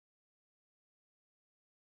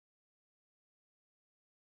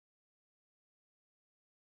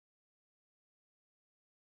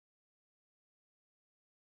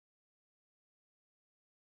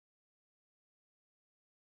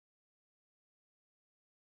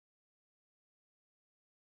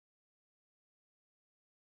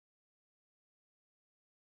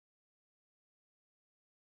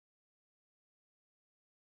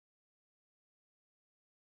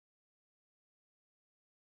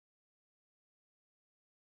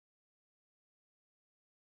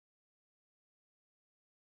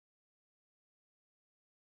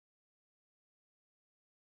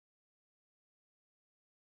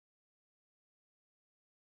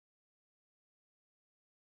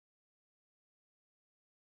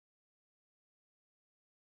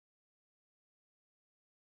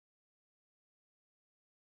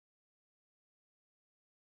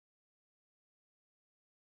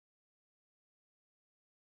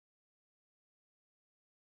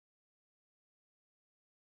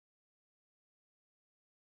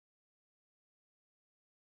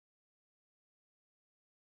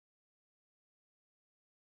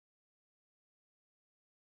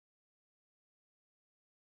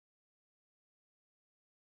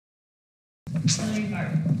Hillary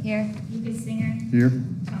Barton. Here. Lucas Singer. Here.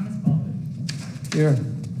 Thomas Baldwin. Here.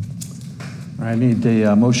 I need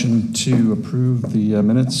a motion to approve the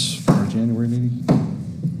minutes for our January meeting.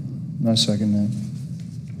 I second that.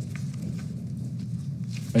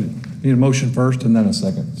 I need a motion first and then a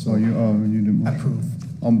second. So you do. Approve.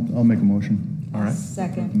 I'll make a motion. All right.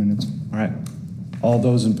 Second. Minutes. All right. All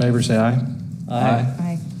those in favor say aye.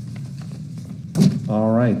 Aye.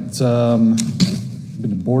 All right. The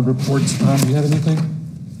board reports. Tom, do you have anything?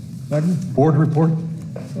 Board report?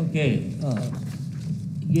 Okay.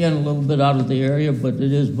 Again, a little bit out of the area, but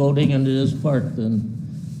it is voting and it is parked. And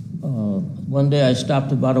one day I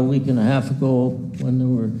stopped about a week and a half ago when there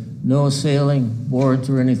were no sailing boards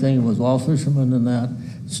or anything. It was all fishermen and that.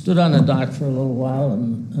 Stood on the dock for a little while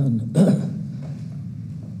and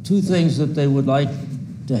two things that they would like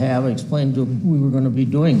to have explained to them. We were going to be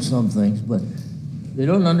doing some things, but they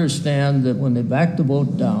don't understand that when they back the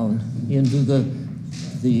boat down into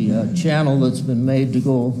the channel that's been made to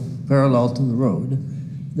go parallel to the road,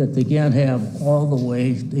 that they can't have all the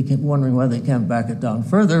way. They keep wondering why they can't back it down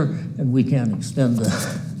further and we can't extend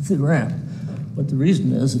the ramp. But the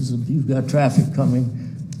reason is if you've got traffic coming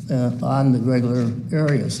on the regular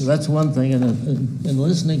area. So that's one thing, and in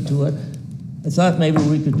listening to it, I thought maybe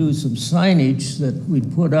we could do some signage that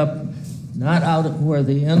we'd put up, not out at where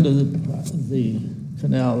the end of the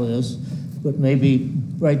canal is, but maybe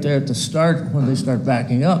right there at the start when they start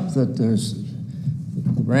backing up, that the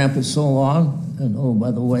ramp is so long, and oh,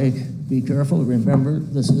 by the way, be careful, remember,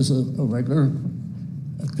 this is a regular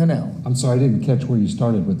canal. I'm sorry, I didn't catch where you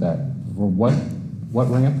started with that. For what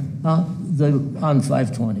ramp? On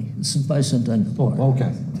 520, by Centennial Park. Oh,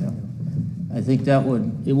 okay. Yeah. I think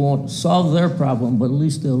it won't solve their problem, but at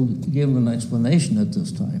least they'll give them an explanation at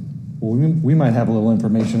this time. Well, we might have a little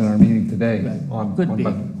information in our meeting today Right. on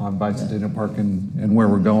Bicentennial Park and where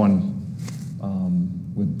we're going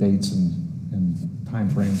with dates and time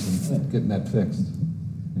frames and getting that fixed.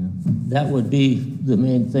 Yeah. That would be the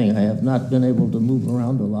main thing. I have not been able to move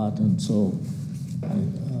around a lot, and so I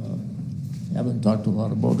haven't talked to a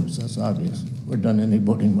lot of boaters, that's obvious, or done any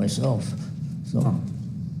boating myself. So.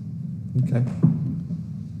 Okay.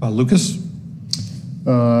 Lucas?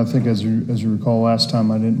 I think as you recall last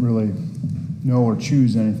time, I didn't really know or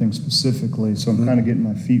choose anything specifically, so I'm kind of getting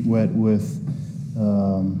my feet wet with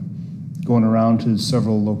going around to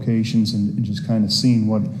several locations and just kind of seeing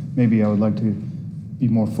what maybe I would like to be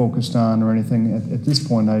more focused on or anything. At this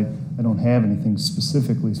point, I don't have anything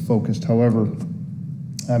specifically focused. However,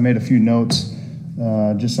 I made a few notes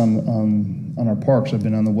just on our parks. I've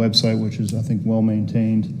been on the website, which is, I think, well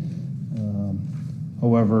maintained.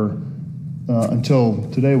 However, until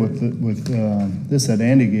today with this that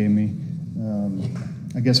Andy gave me,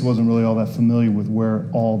 I guess I wasn't really all that familiar with where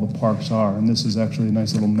all the parks are. And this is actually a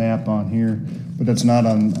nice little map on here, but that's not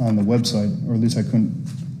on the website, or at least I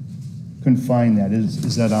couldn't find that.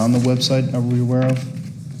 Is that on the website? Are we aware of?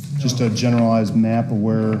 No. Just a generalized map of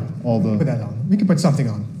where all the... Put that on. We can put something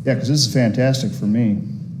on. Yeah, because this is fantastic for me.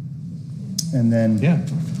 And then... Yeah.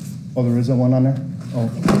 Oh, there isn't one on there? Oh,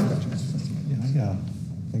 gotcha. Yeah.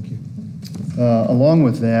 Thank you. Along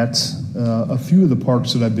with that, a few of the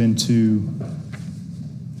parks that I've been to,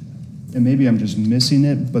 and maybe I'm just missing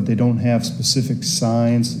it, but they don't have specific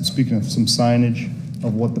signs. Speaking of some signage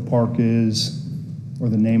of what the park is, or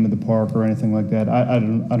the name of the park, or anything like that. I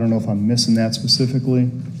don't know if I'm missing that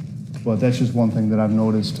specifically, but that's just one thing that I've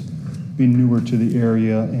noticed being newer to the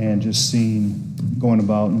area and just going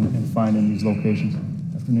about and finding these locations.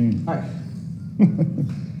 Afternoon. Hi.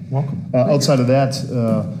 Welcome. Outside of that,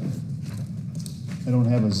 I don't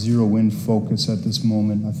have a zero-in focus at this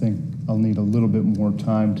moment. I think I'll need a little bit more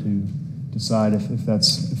time to decide if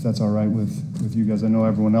that's all right with you guys. I know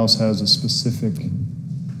everyone else has a specific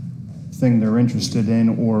thing they're interested in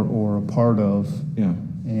or a part of. Yeah.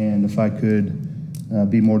 And if I could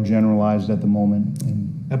be more generalized at the moment.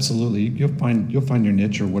 Absolutely. You'll find your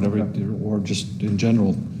niche or whatever, Okay. or just in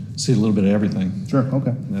general see a little bit of everything. Sure.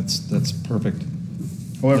 Okay. That's perfect.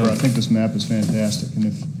 However, I think this map is fantastic, and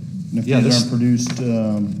if these aren't produced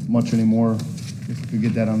much anymore, if we could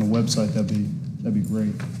get that on the website, that'd be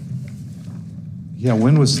great. Yeah.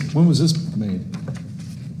 When was this made?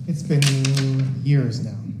 It's been years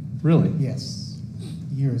now. Really? Yes,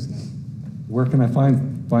 years now. Where can I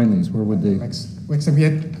find these? Where would they?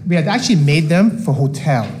 We had actually made them for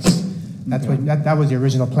hotels. That's Okay. that was the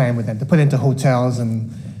original plan with them, to put into hotels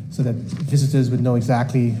and so that visitors would know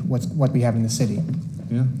exactly what we have in the city.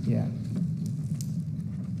 Yeah. Yeah.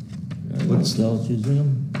 Hotels using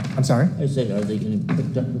them? I'm sorry? I said, are they getting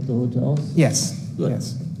picked up at the hotels? Yes. Good.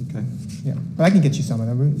 Yes. Okay. Yeah. But I can get you some of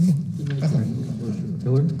them.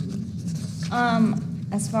 Hillary?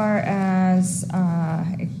 As far as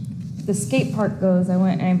the skate park goes, I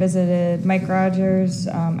went and I visited Mike Rogers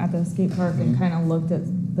at the skate park and kind of looked at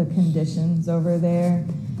the conditions over there.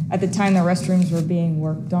 At the time the restrooms were being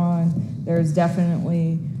worked on, there's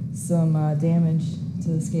definitely some damage to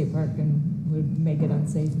the skate park and would make it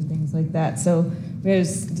unsafe and things like that. So we had a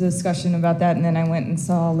discussion about that, and then I went and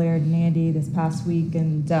saw Laird and Andy this past week,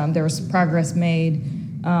 and there was progress made.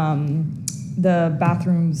 The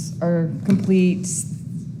bathrooms are complete.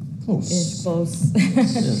 Close.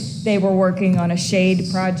 They were working on a shade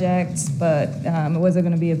project, but it wasn't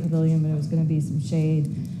going to be a pavilion, but it was going to be some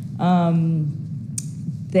shade.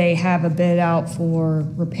 They have a bid out for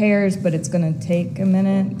repairs, but it's going to take a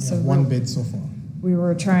minute. So One bid so far. we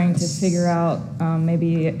were trying to figure out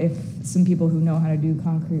maybe if some people who know how to do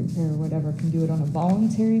concrete repair or whatever can do it on a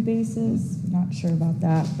voluntary basis. Not sure about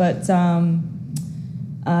that, but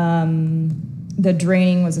the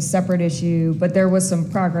draining was a separate issue, but there was some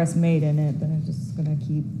progress made in it, but I'm just gonna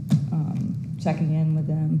keep checking in with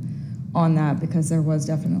them on that because there was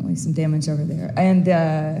definitely some damage over there. And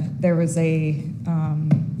there was a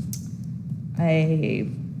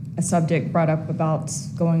subject brought up about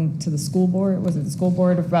going to the school board. Was it the school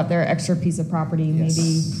board about their extra piece of property? Yes.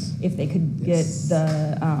 Maybe if they could get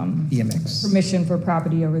the BMX. permission for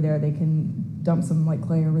property over there, they can dump some like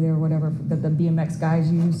clay over there or whatever that the BMX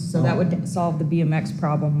guys use. So that would solve the BMX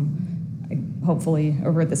problem, hopefully,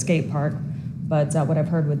 over at the skate park. But what I've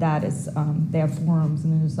heard with that is they have forums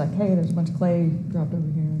and they're just like, hey, there's a bunch of clay dropped over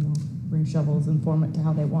here, and they'll bring shovels and form it to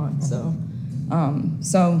how they want. So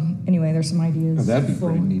anyway, there's some ideas. Oh, that'd be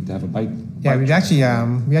for- pretty neat to have a bike. Yeah, we actually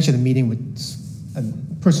had a meeting with a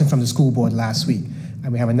person from the school board last week,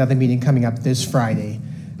 and we have another meeting coming up this Friday.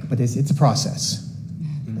 But it's a process.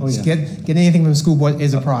 Oh, yeah. Get anything from the school board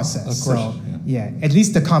is a process. Of course, So, yeah, at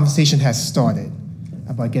least the conversation has started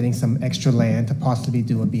about getting some extra land to possibly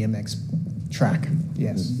do a BMX track.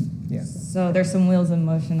 Yes, yes. So there's some wheels in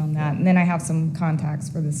motion on that. And then I have some contacts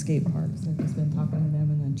for the skate parks. I've just been talking to them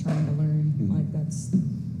and then trying to learn. Like that's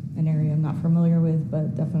an area I'm not familiar with,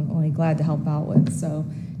 but definitely glad to help out with. So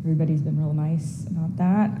everybody's been real nice about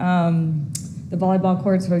that. The volleyball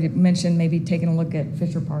courts, we mentioned maybe taking a look at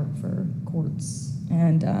Fisher Park for courts.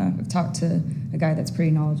 And I've talked to a guy that's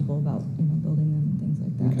pretty knowledgeable about building them and things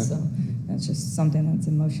like that. Okay. So that's just something that's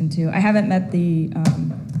in motion too. I haven't met the.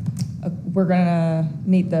 We're gonna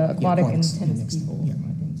meet the aquatic and aquatics, tennis next, people, yeah.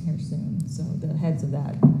 I think, here soon. So the heads of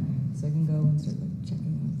that, so I can go and start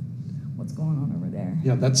checking what's going on over there.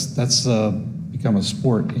 Yeah, that's become a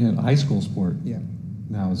sport, high school sport. Yeah.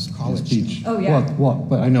 Now is College. beach. Oh, yeah. Well,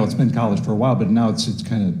 but I know it's been college for a while, but now it's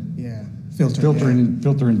kind of Yeah. Filtering.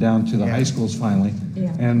 filtering down to the Yeah. high schools finally.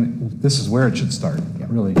 Yeah. And this is where it should start, Yeah.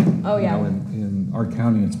 really. Oh, yeah. In our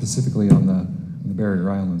county and specifically on the Barrier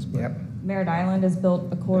Islands. But Yep. Merritt Island has built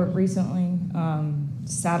a court recently.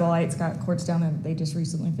 Satellite's got courts down there that they just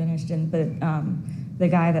recently finished. But the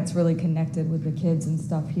guy that's really connected with the kids and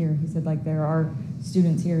stuff here, he said like there are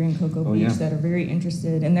students here in Cocoa Oh, Beach yeah. that are very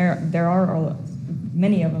interested, and there are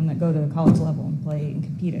many of them that go to the college level and play and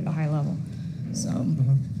compete at a high level. So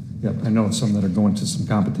Yep, I know some that are going to some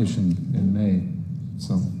competition in May,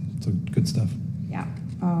 so good stuff. yeah,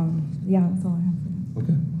 that's all I have for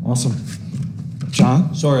Okay, awesome.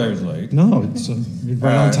 John? Sorry I was late. No, it's you're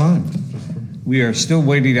right on time. We are still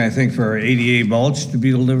waiting, I think, for our ADA mulch to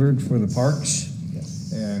be delivered for the parks.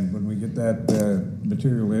 Yes. And when we get that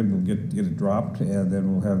material in, we'll get it dropped, and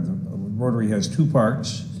then we'll have Rotary has two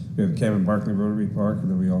parks. We have Kevin Barkley Rotary Park,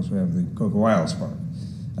 and then we also have the Cocoa Isles Park.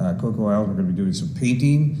 Cocoa Isles, we're going to be doing some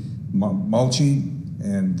painting, mulching,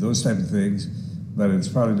 and those type of things, but it's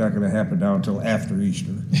probably not going to happen now until after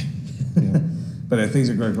Easter. But things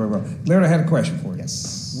are going very well. Larry, I had a question for you.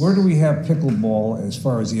 Yes. Where do we have pickleball as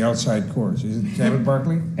far as the outside courts? Is it Kevin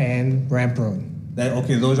Barkley? And Ramp Road.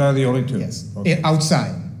 Okay, those are the only two? Yes. Okay.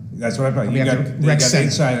 Outside. That's what I thought. We You have got, the they rec got center.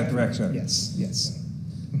 inside at the rec center? Yes. Yes.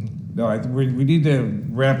 No, we need to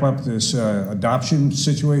wrap up this adoption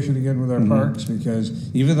situation again with our parks,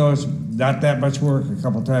 because even though it's not that much work a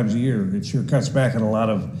couple times a year, it sure cuts back on a lot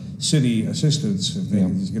of city assistance if they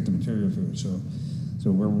can just get the material to it. So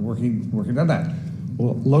we're working on that.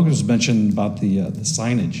 Well, Logan's mentioned about the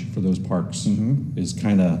signage for those parks is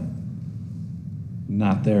kind of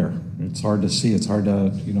not there. It's hard to see. It's hard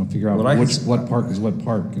to figure out Well, I can what park is what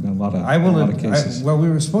park in a lot of cases. Well, we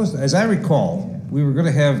were supposed to, as I recall, we were going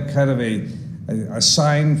to have kind of a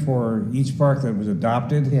sign for each park that was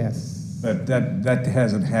adopted. Yes. But that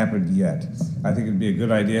hasn't happened yet. I think it'd be a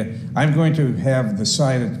good idea. I'm going to have the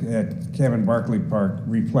sign at Kevin Barkley Park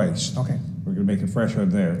replaced. Okay. We're going gonna make a fresh one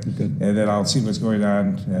there. Good. And then I'll see what's going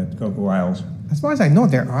on at Cocoa Isles. As far as I know,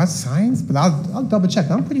 there are signs, but I'll double check.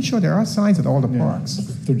 I'm pretty sure there are signs at all the parks.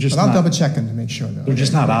 They're just But I'll not- double check them to make sure though. They're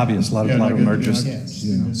just not obvious. A lot of them are just,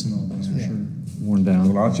 you know, missing all those for sure. Worn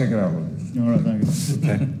down. Well, I'll check it out. All right, thank you.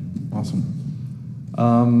 Okay, awesome.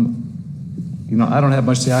 You know, I don't have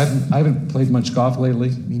much to say. I haven't played much golf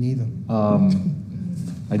lately. Me neither.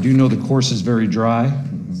 I do know the course is very dry.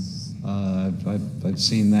 I've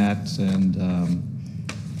seen that, and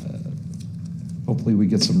hopefully we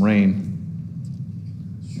get some rain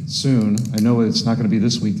soon. I know it's not going to be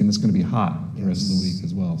this week, and it's going to be hot the rest of the week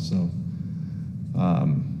as well. So,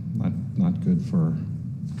 not good for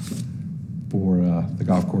the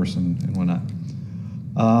golf course and whatnot.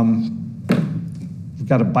 We've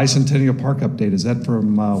got a Bicentennial Park update. Is that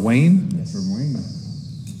from Wayne? Yes. From Wayne.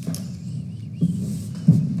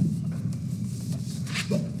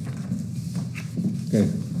 Okay.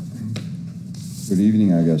 Good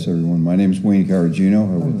evening, I guess, everyone. My name is Wayne Caragino.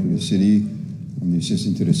 I work for the city. I'm the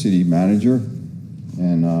assistant to the city manager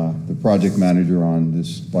and the project manager on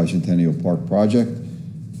this Bicentennial Park project.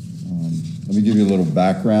 Let me give you a little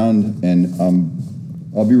background, and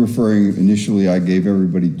I'll be referring, initially I gave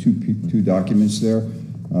everybody two documents there.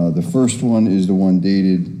 The first one is the one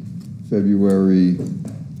dated February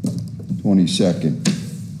 22nd.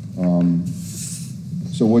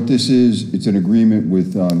 So what this is, it's an agreement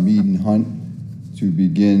with Mead and Hunt to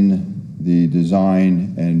begin the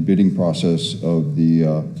design and bidding process of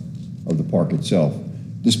the park itself.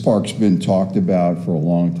 This park's been talked about for a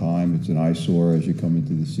long time. It's an eyesore as you come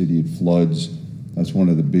into the city. It floods. That's one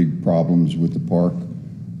of the big problems with the park.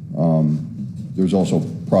 There's also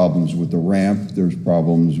problems with the ramp. There's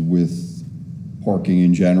problems with parking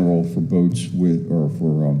in general for boats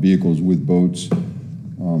for vehicles with boats.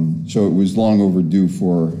 So it was long overdue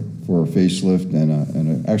for a facelift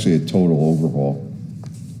and actually a total overhaul.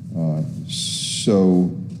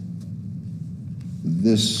 So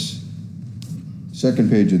this second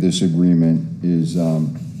page of this agreement is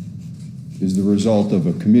the result of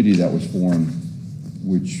a committee that was formed,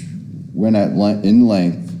 which went in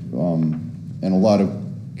length and a lot of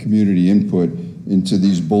community input into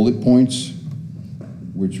these bullet points,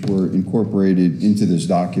 which were incorporated into this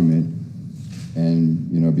document and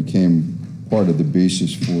became part of the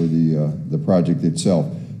basis for the project itself.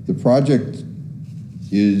 The project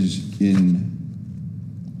is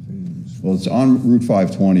it's on Route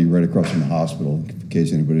 520 right across from the hospital, in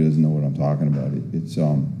case anybody doesn't know what I'm talking about.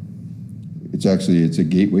 It's a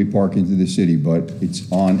gateway park into the city, but it's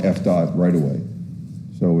on FDOT right away.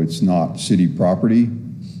 So it's not city property.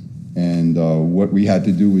 And what we had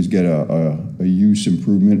to do was get a use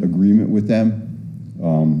improvement agreement with them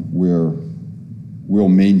where we'll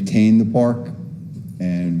maintain the park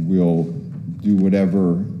and we'll do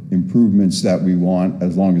whatever improvements that we want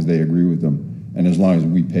as long as they agree with them and as long as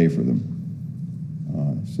we pay for them.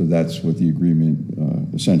 So that's what the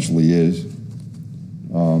agreement essentially is.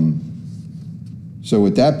 So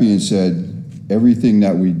with that being said, everything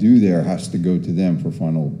that we do there has to go to them for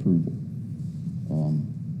final approval.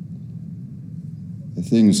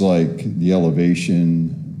 Things like the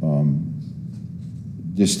elevation,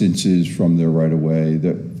 distances from their right-of-way,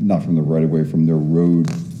 not from the right-of-way, from their road,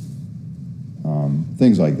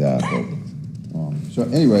 things like that. So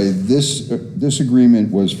anyway, this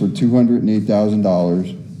agreement was for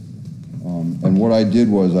 $208,000. And what I did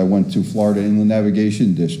was I went to Florida Inland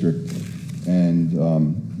Navigation District, and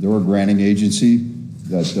they're a granting agency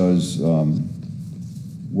that does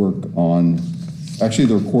work on, actually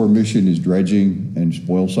their core mission is dredging and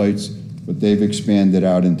spoil sites, but they've expanded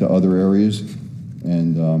out into other areas.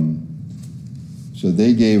 And so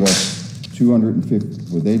they gave us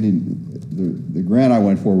 $250, well they didn't, the grant I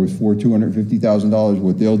went for was for $250,000.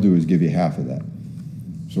 What they'll do is give you half of that.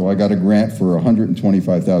 So I got a grant for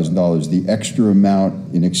 $125,000. The extra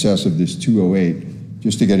amount in excess of this 208,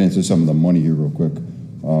 just to get into some of the money here real quick,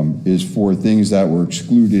 is for things that were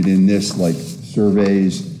excluded in this, like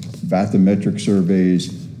surveys, bathymetric surveys.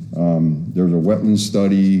 There's a wetland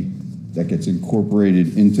study that gets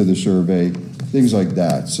incorporated into the survey, things like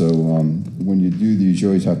that. So when you do these, you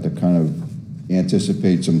always have to kind of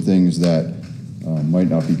anticipate some things that might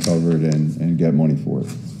not be covered and get money for it.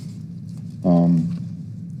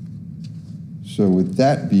 So with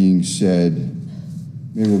that being said,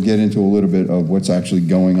 maybe we'll get into a little bit of what's actually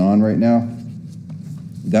going on right now.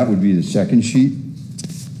 That would be the second sheet.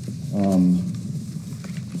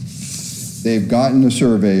 They've gotten a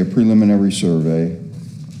survey, a preliminary survey,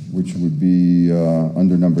 which would be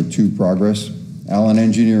under number 2, progress. Allen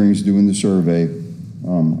Engineering is doing the survey.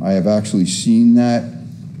 I have actually seen that,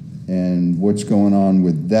 and what's going on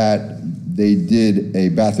with that, They did a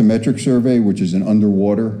bathymetric survey, which is an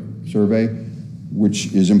underwater survey,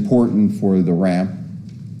 which is important for the ramp.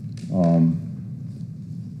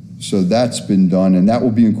 So that's been done, and that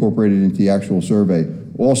will be incorporated into the actual survey.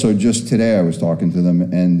 Also, just today I was talking to them,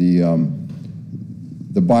 and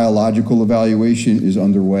the biological evaluation is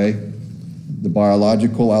underway. The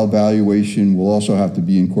biological evaluation will also have to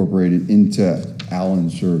be incorporated into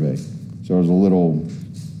Allen's survey. So there's a little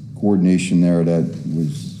coordination there that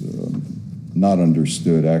was not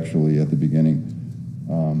understood actually at the beginning.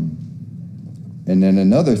 And then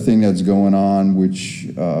another thing that's going on, which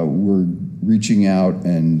we're reaching out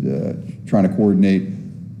and trying to coordinate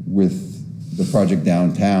with the project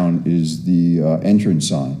downtown, is the entrance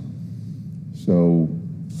sign. So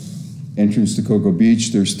entrance to Cocoa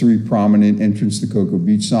Beach, there's 3 prominent entrance to Cocoa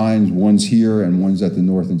Beach signs. One's here and one's at the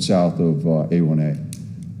north and south of A1A.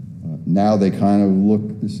 Now they kind of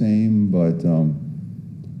look the same, but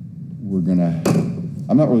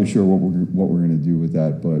I'm not really sure what we're gonna do with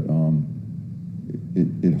that, but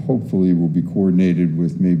it hopefully will be coordinated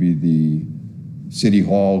with maybe the City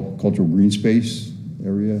Hall Cultural Green Space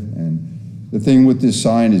area. And the thing with this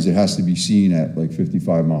sign is it has to be seen at like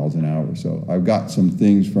 55 miles an hour. So I've got some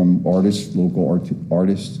things from artists, local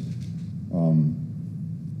artists,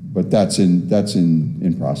 but that's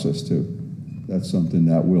in process too. That's something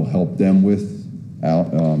that will help them with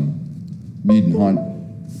Mead and Hunt,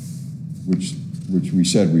 which we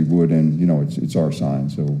said we would, and you know it's our sign,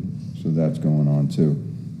 so that's going on too.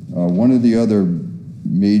 One of the other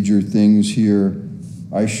major things here,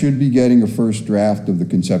 I should be getting a first draft of the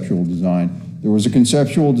conceptual design. There was a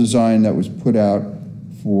conceptual design that was put out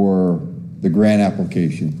for the grant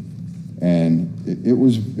application, and it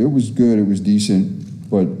was good, it was decent,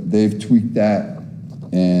 but they've tweaked that,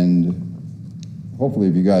 and hopefully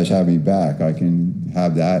if you guys have me back, I can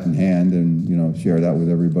have that in hand and share that with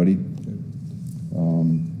everybody.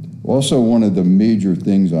 Also, one of the major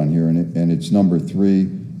things on here, and it's number 3,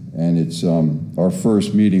 and it's our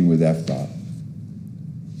first meeting with FDOT.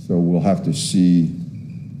 So we'll have to see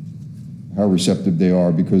how receptive they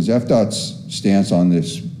are, because FDOT's stance on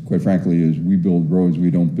this, quite frankly, is we build roads,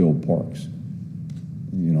 we don't build parks.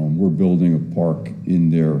 We're building a park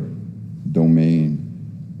in their domain.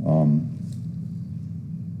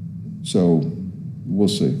 So we'll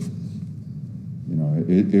see.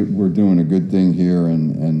 We're doing a good thing here,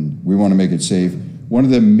 and we want to make it safe. One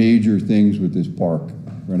of the major things with this park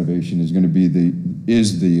renovation is going to be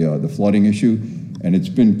the flooding issue, and it's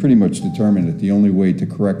been pretty much determined that the only way to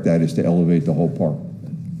correct that is to elevate the whole park.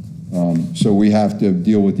 So we have to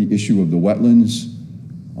deal with the issue of the wetlands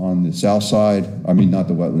on the south side. I mean, not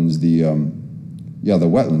the wetlands, the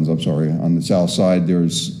wetlands, I'm sorry. On the south side,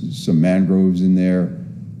 there's some mangroves in there.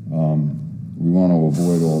 We want to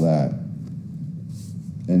avoid all that.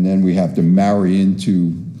 And then we have to marry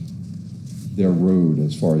into their road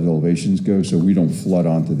as far as elevations go, so we don't flood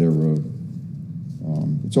onto their road.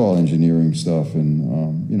 It's all engineering stuff,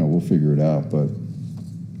 and we'll figure it out. But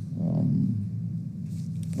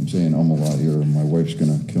I'm saying a lot here, and my wife's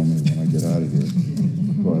gonna kill me when I get out of here.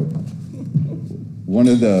 But one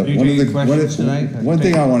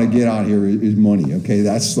thing I want to get on here is money. Okay,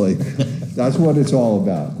 that's what it's all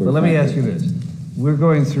about. Well, let me ask you this. We're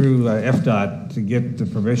going through FDOT to get the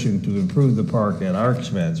permission to improve the park at our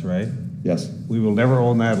expense, right? Yes. We will never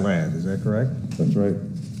own that land, is that correct? That's right.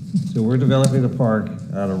 So we're developing a park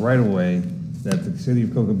out of right-of-way that the city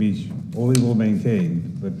of Cocoa Beach only will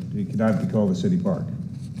maintain, but it cannot be called a city park.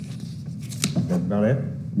 That's about it?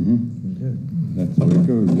 Mm-hmm. Okay. That's the way it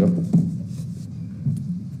goes, yep.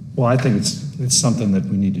 Well, I think it's something that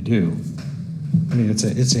we need to do. I mean, it's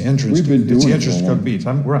an entrance. We've been doing it's the it entrance for to a Cocoa Beach.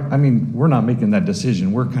 We're not making that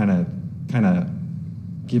decision. We're kind of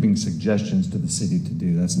giving suggestions to the city to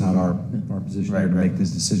do. That's not our position here to make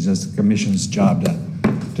this decision. That's the commission's job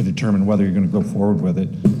to determine whether you're going to go forward with it.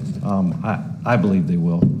 I believe they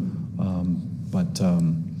will.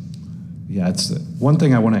 Yeah, it's one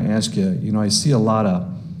thing I want to ask you. I see a lot of.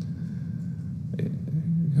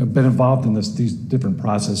 I've been involved in these different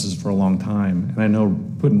processes for a long time, and I know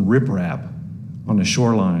putting riprap on the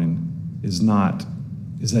shoreline is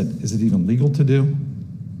it even legal to do?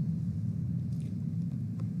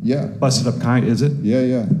 Yeah. Busted up is it?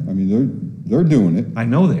 Yeah. I mean, they're doing it. I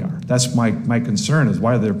know they are. That's my concern is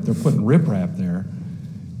why they're putting riprap there,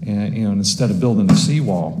 and instead of building a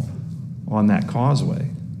seawall on that causeway.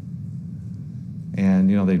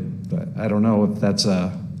 And I don't know if that's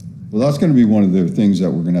a. Well, that's going to be one of the things that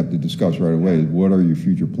we're going to have to discuss right away. What are your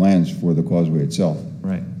future plans for the causeway itself?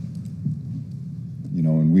 Right.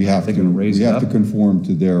 And we have to conform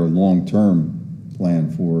to their long-term plan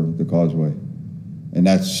for the causeway. and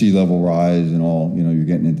that's sea level rise and all, you know, you're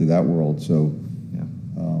getting into that world, so. Yeah.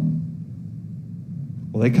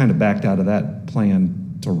 Well, they kind of backed out of that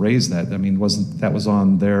plan to raise that. I mean, that was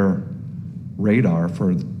on their radar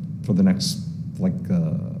for the next, like,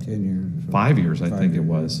 10 years. 5 years, I think it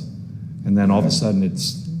was. And then all of a sudden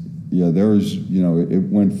it's, Yeah, there's, you know, it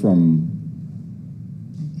went from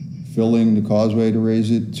filling the causeway to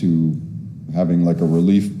raise it to having like a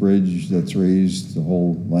relief bridge that's raised the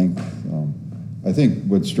whole length. I think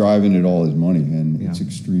what's driving it all is money, and it's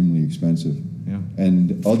extremely expensive. Yeah.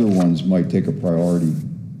 And other ones might take a priority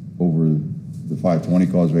over the 520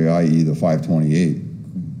 causeway, i.e. the 528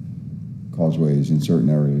 causeways in certain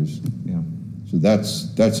areas. yeah, So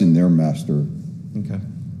that's in their master okay.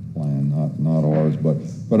 plan, not ours. But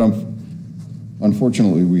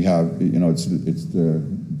unfortunately, we have, you know, it's the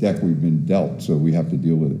deck we've been dealt, so we have to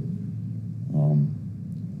deal with it.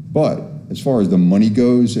 But as far as the money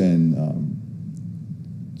goes, and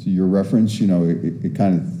to your reference, you know, it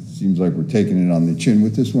kind of seems like we're taking it on the chin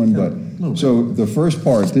with this one. But so the first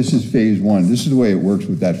part, this is phase one. This is the way it works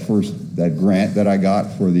with that grant that I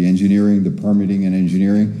got for the engineering, the permitting and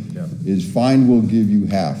engineering. Yeah. Is Find will give you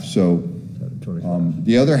half. So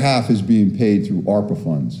the other half is being paid through ARPA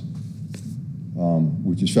funds,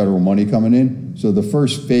 which is federal money coming in. So the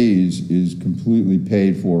first phase is completely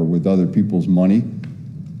paid for with other people's money.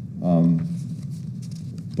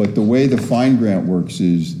 But the way the Find grant works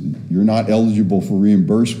is you're not eligible for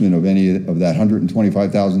reimbursement of any of that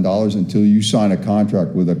 $125,000 until you sign a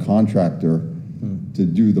contract with a contractor to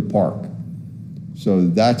do the park. So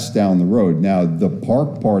that's down the road. Now, the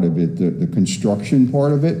park part of it, the construction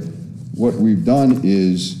part of it, what we've done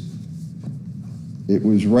is, it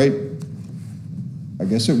was right, I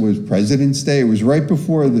guess it was President's Day. It was right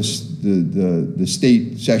before the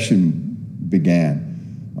state session began.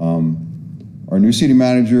 Our new city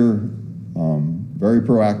manager, very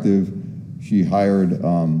proactive. She hired,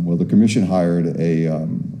 well, the commission hired a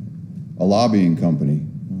lobbying company,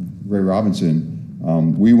 Ray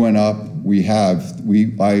Robinson. We went up. I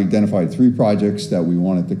identified 3 projects that we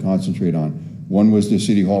wanted to concentrate on. One was the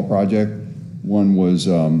City Hall project. One was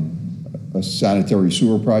a sanitary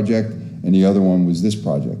sewer project, and the other one was this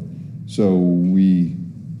project. So we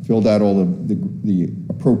filled out all the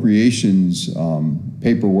appropriations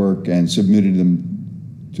paperwork and submitted them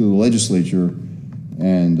to the legislature.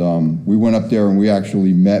 And we went up there and we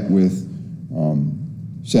actually met with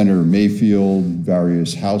Senator Mayfield,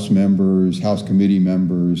 various House members, House committee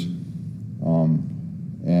members.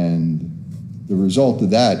 And the result of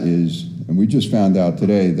that is, and we just found out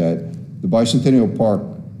today, that the Bicentennial Park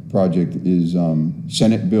project is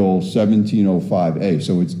Senate Bill 1705A,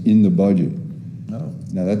 so it's in the budget. No.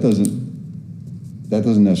 Now that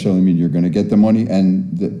doesn't necessarily mean you're going to get the money,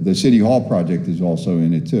 and the City Hall project is also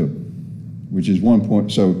in it too, which is 1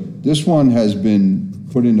 point. So this one has been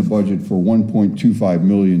put in the budget for $1.25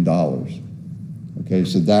 million. Okay,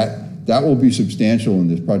 so that will be substantial in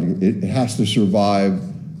this project. It has to survive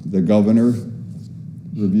the governor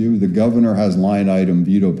review. The governor has line item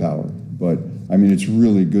veto power, but I mean, it's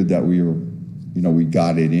really good that we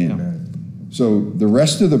got it in. Yeah. So the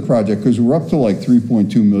rest of the project, because we're up to like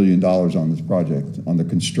 $3.2 million on this project, on the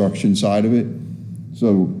construction side of it.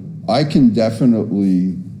 So I can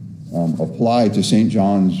definitely apply to St.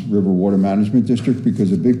 John's River Water Management District,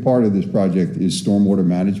 because a big part of this project is stormwater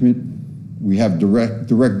management. We have direct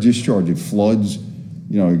discharge. It floods.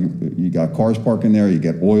 You know, you got cars parking there, you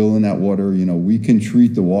get oil in that water. You know, we can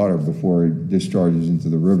treat the water before it discharges into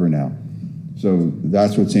the river now. So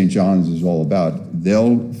that's what St. John's is all about.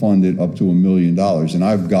 They'll fund it up to $1 million, and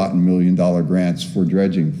I've gotten $1 million grants for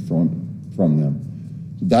dredging from them.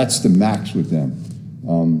 So that's the max with them.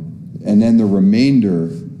 And then the remainder,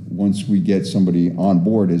 once we get somebody on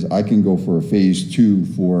board, is I can go for a phase 2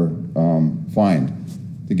 for Find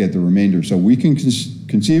to get the remainder. So we can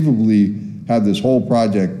conceivably have this whole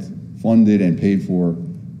project funded and paid for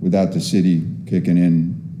without the city kicking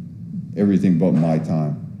in everything but my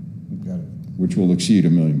time, which will exceed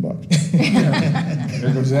 $1 million.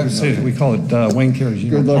 There goes that. So we call it Wayne Carey's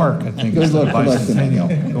Good luck. Park, I think. Good It's the luck collecting it.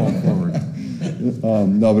 bicentennial going forward.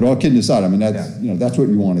 No, but all kidding aside, I mean, that's what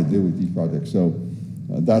you want to do with these projects. So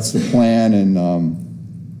that's the plan, and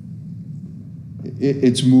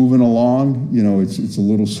it's moving along. You know, it's a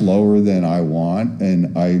little slower than I want,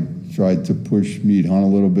 and I tried to push Mead Hunt a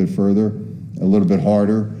little bit further, a little bit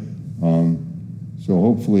harder. So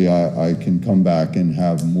hopefully I can come back and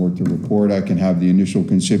have more to report. I can have the initial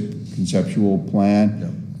conceptual plan.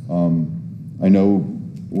 Yep. I know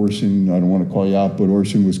Orson, I don't want to call you out, but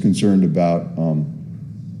Orson was concerned about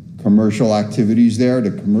commercial activities there.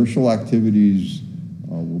 The commercial activities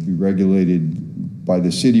will be regulated by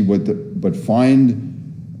the city, but Find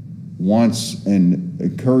wants and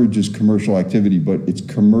encourages commercial activity, but it's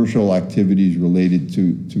commercial activities related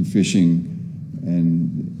to fishing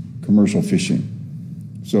and commercial fishing.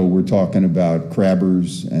 So we're talking about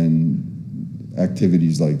crabbers and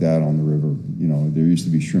activities like that on the river. You know, there used to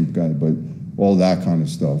be shrimp guy, but all that kind of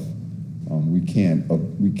stuff. We can't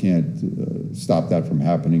stop that from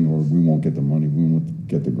happening, or we won't get the money. We won't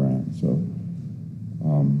get the grant. So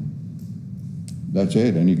that's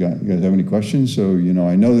it. And you guys have any questions? So, you know,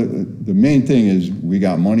 I know that the main thing is we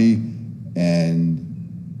got money and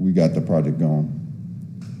we got the project going.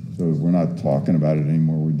 So we're not talking about it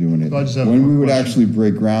anymore. We're doing it. So I just have When one we would question. actually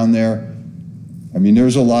break ground there, I mean,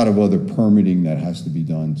 there's a lot of other permitting that has to be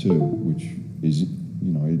done too, which is,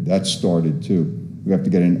 you know, that started too. We have to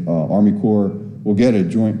get an Army Corps. We'll get a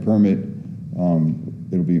joint permit.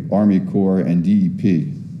 It'll be Army Corps and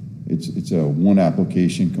DEP. It's a one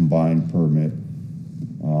application combined permit.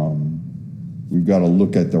 We've got to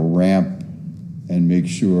look at the ramp and make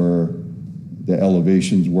sure the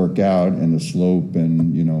elevations work out and the slope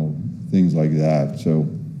and, you know, things like that. So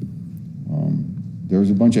there's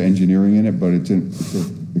a bunch of engineering in it, but it's an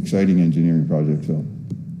exciting engineering project. So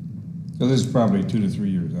this is probably 2 to 3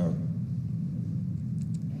 years out.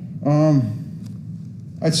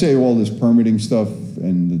 I'd say all this permitting stuff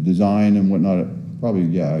and the design and whatnot, probably,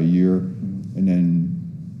 yeah, a year, and then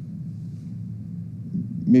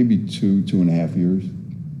maybe 2.5 years,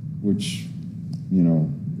 which, you know,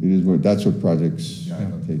 that's what projects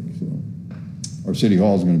take. So our city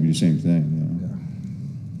hall is going to be the same thing. You know?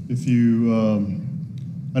 If you,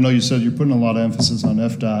 I know you said you're putting a lot of emphasis on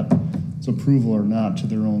FDOT's approval or not to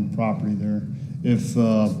their own property there. If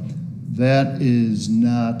that is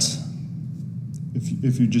not,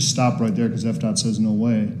 if you just stop right there because FDOT says no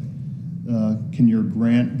way, can your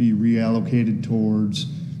grant be reallocated towards,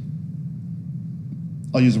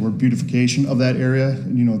 I'll use the word beautification of that area,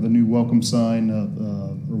 you know, the new welcome sign or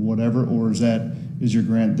whatever, or is your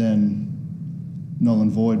grant then null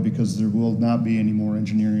and void because there will not be any more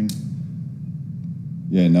engineering?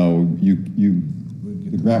 Yeah, no,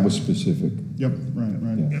 the grant was specific. Yep,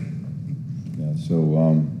 right. Yeah, so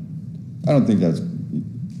I don't think that's,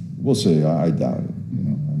 we'll see, I doubt it. You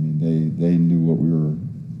know, I mean, they knew what we were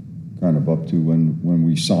kind of up to when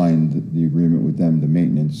we signed the agreement with them, the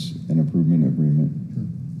maintenance and improvement agreement.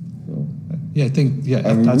 So, Yeah, I think, yeah.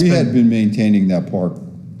 I mean, we had been maintaining that park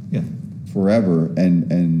Yeah. forever and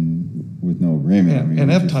with no agreement. Yeah, I mean,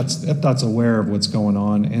 and we just- FDOT's aware of what's going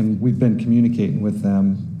on, and we've been communicating with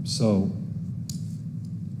them, so,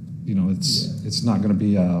 you know, it's not gonna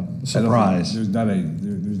be a surprise. There's not a,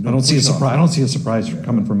 there's no. I don't see a push on surprise, it. I don't see a surprise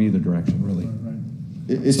coming from either direction, really.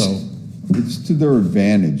 So- It's to their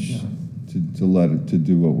advantage to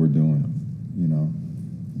do what we're doing, you know.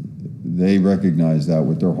 They recognize that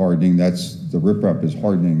with their hardening, the riprap is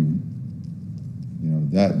hardening. You know,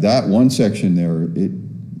 that one section there,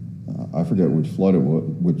 I forget which flood it was,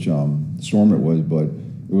 which storm it was, but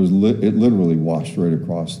it literally washed right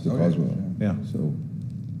across the causeway. Yeah. So,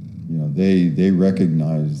 you know, they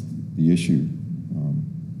recognize the issue,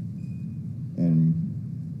 and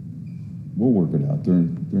we'll work it out.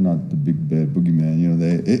 They're not the big bad boogeyman. You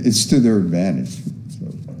know, it's to their advantage. So,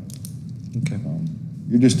 Okay.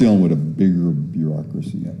 you're just dealing with a bigger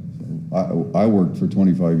bureaucracy. So I worked for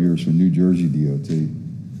 25 years for New Jersey DOT,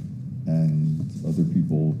 and other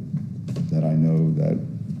people that I know that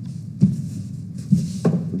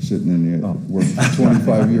are sitting in the worked for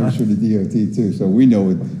 25 years for the DOT too. So we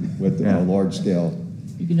know what the large scale.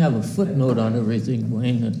 You can have a footnote on everything,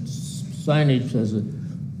 Wayne, that signage says it,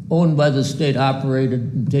 owned by the state, operated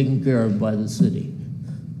and taken care of by the city.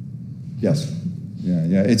 Yes.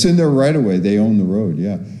 Yeah. It's in their right of way. They own the road.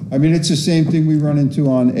 Yeah. I mean, it's the same thing we run into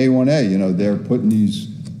on A1A. You know, they're putting these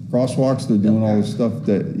crosswalks. They're doing all this stuff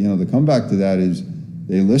that, you know, the comeback to that is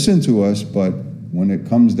they listen to us, but when it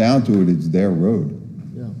comes down to it, it's their road.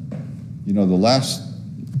 Yeah. You know, the last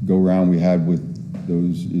go round we had with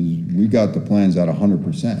those is we got the plans at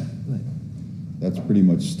 100%. Right. That's pretty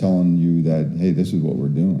much telling you that, hey, this is what we're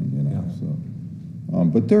doing, you know. So,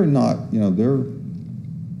 but they're not, you know, they're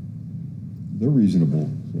reasonable.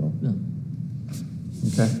 So. Yeah.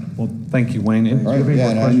 Okay, well, thank you, Wayne. And do All you right,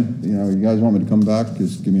 have any more questions? you know, you guys want me to come back?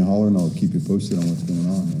 Just give me a holler, and I'll keep you posted on what's going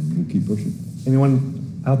on, and we'll keep pushing.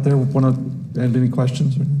 Anyone out there want to have any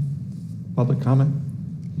questions or public comment?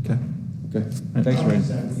 Okay. Okay. Thanks, Ray.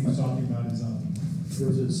 What he was talking about is, there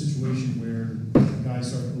was a situation where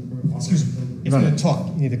guys started. Excuse me, if you're going to talk,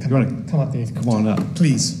 you need to come up there. Come on up.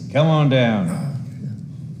 Please. Come on down.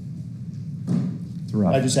 It's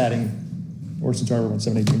Rob. I'm just adding Orson Driver,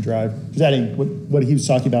 178 Drive. Just adding, what he was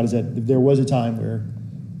talking about is that there was a time where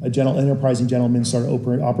enterprising gentleman started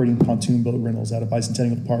operating pontoon boat rentals out of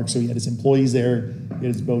Bicentennial Park. So he had his employees there, he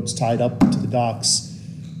had his boats tied up to the docks.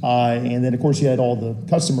 And then, of course, he had all the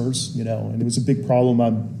customers, and it was a big problem.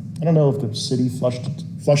 I don't know if the city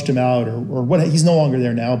flushed him out or what. He's no longer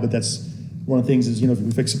there now, but that's one of the things is, if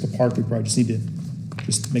we fix up the park, we probably just need to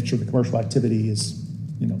just make sure the commercial activity is,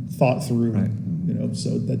 thought through, Right.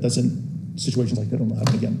 so that situations like that don't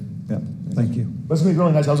happen again. Yeah, thank you. But it's gonna be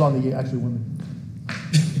really nice. I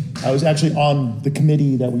was actually on the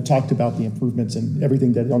committee that we talked about the improvements and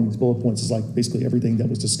everything that on these bullet points is like basically everything that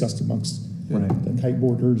was discussed amongst Right. the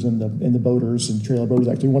kiteboarders and the boaters and trailer boaters.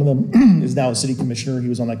 Actually, one of them is now a city commissioner. He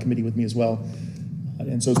was on that committee with me as well.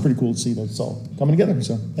 And so it's pretty cool to see that it's all coming together.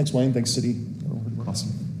 So thanks, Wayne. Thanks, city.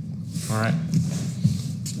 Awesome. All right.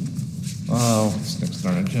 What's next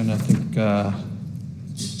on our agenda? I think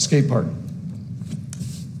skate park.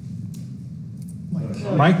 Mike?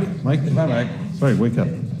 Hi, Mike. Sorry, wake up.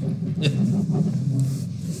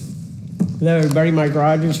 Hello, everybody. Mike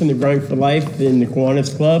Rogers from the Grind for Life in the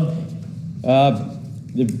Kiwanis Club.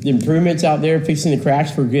 The improvements out there fixing the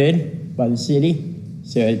cracks were good by the city,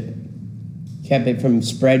 so it kept it from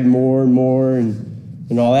spreading more and more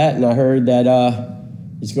and all that. And I heard that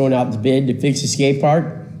it's going out to bid to fix the skate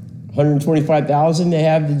park. $125,000 they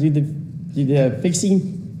have to do the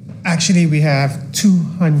fixing. Actually, we have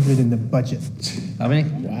 200 in the budget. How many?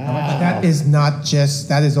 Wow. That is not just,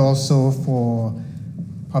 that is also for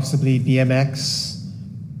possibly BMX,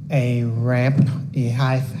 a ramp, a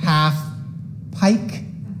half pike.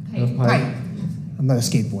 Pike. I'm not a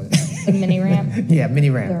skateboarder. A mini ramp? Yeah, mini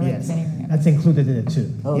ramp, The yes. mini ramp. That's included in it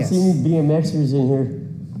too. I don't Yes. see any BMXers in here.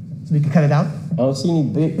 So we can cut it out? I don't see any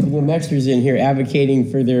BMXers in here advocating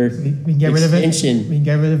for their We can get rid of it? extension. We can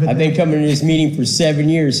get rid of it? I've been coming to this meeting for 7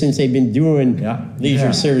 years since they've been doing Yeah. leisure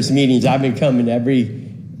Yeah. service meetings. I've been coming I mean-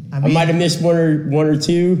 might have missed one or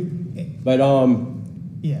two, but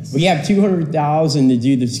Yes. we have 200,000 to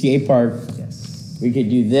do the skate park. Yes. We could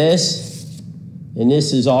do this, and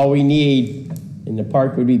this is all we need, and the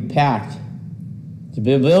park would be packed. The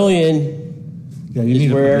pavilion Yeah, you is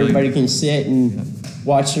need a where pavilion. everybody can sit and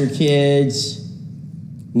watch their kids.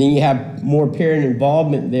 And then you have more parent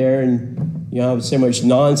involvement there, and you don't have so much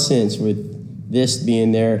nonsense with this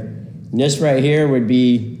being there. And this right here would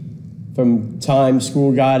be from time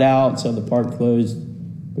school got out till the park closed,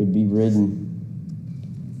 would be ridden.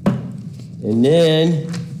 And then,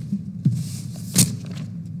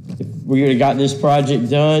 if we would have got this project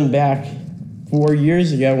done back 4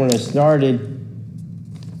 years ago when I started,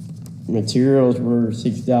 materials were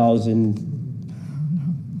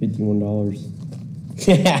 $6,051.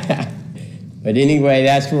 But anyway,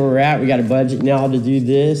 that's where we're at. We got a budget now to do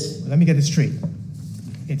this. Let me get this straight.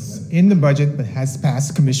 It's in the budget, but has to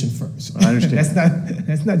pass commission first. I understand.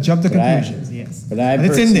 Let's not jump to But I- conclusions, yes. But I But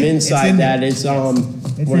it's put in some there. It's insight in that there. it's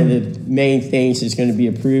It's one of in the main things that's going to be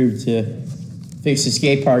approved to fix the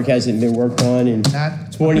skate park. Hasn't been worked on in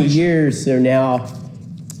Not- 20 years, so now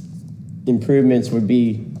improvements would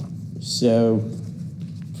be so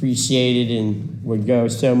appreciated and would go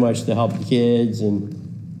so much to help the kids, and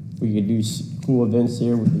we could do cool events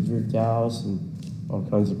there with the Drift House and all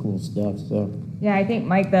kinds of cool stuff. So Yeah, I think,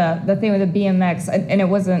 Mike, the thing with the BMX, and it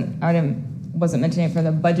wasn't mentioning it for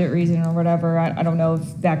the budget reason or whatever. I don't know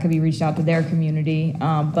if that could be reached out to their community,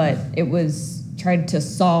 but it was tried to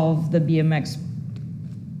solve the BMX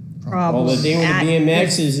problem. well, the thing with the at-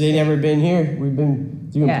 BMX is they never been here. We've been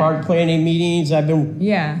doing Yeah. park planning meetings. I've been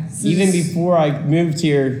Yeah. even before I moved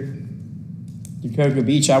here to Cocoa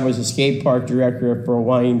Beach. I was a skate park director for a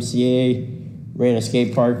YMCA. Ran a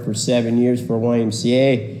skate park for 7 years for a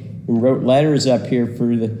YMCA. And wrote letters up here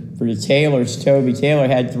for the Taylors. Toby Taylor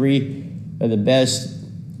had 3 of the best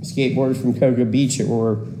skateboarders from Cocoa Beach that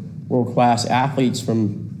were world-class athletes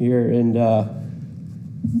from here, and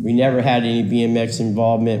we never had any BMX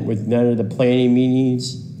involvement with none of the planning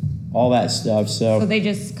meetings, all that stuff. So they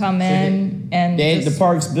just come in and The just-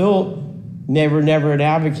 park's built, never an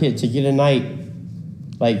advocate to get a night.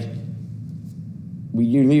 Like,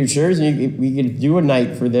 we do leisure and we could do a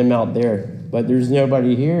night for them out there, but there's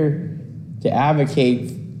nobody here to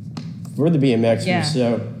advocate for the BMXers. Yeah.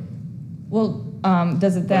 So well,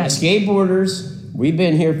 does it the that? skateboarders, we've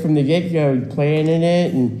been here from the get-go planning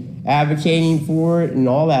it and advocating for it and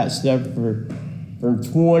all that stuff for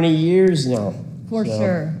 20 years now. For So-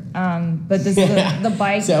 sure. But does the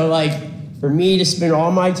bike? So like, for me to spend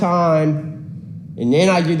all my time, and then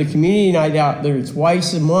I do the community night out there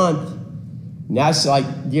twice a month, and that's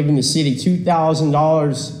like giving the city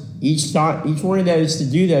 $2,000 each time. Each one of those to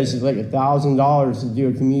do those is like $1,000 to do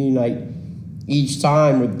a community night each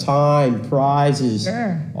time with time, prizes,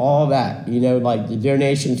 Sure. all that, you know, like the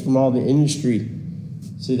donations from all the industry.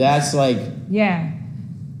 So that's like, Yeah.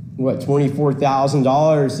 what,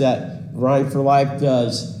 $24,000 that Grind for Life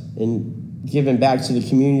does, and giving back to the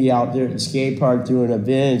community out there at the skate park, doing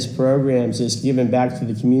events, programs, just giving back to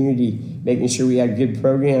the community, making sure we have good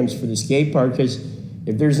programs for the skate park, because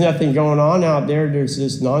if there's nothing going on out there, there's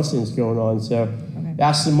just nonsense going on. So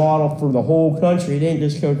that's the model for the whole country. It ain't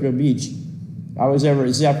just Cocoa Beach. I was over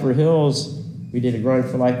at Zephyr Hills. We did a Grind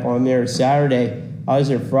for Life on there Saturday. I was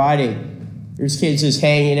there Friday. There's kids just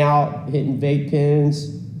hanging out, hitting vape pens,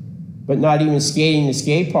 but not even skating the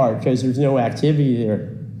skate park because there's no activity there.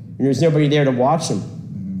 And there's nobody there to watch them.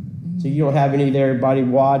 So you don't have anybody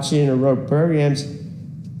watching or road programs.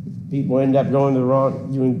 People end up going the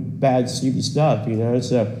wrong, doing bad, stupid stuff, you know?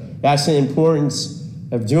 So that's the importance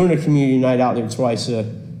of doing a community night out there twice a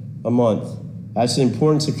month. That's the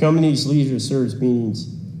importance of coming to these leisure service meetings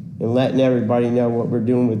and letting everybody know what we're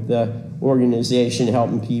doing with the organization,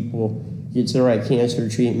 helping people get to the right cancer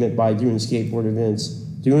treatment by doing skateboard events,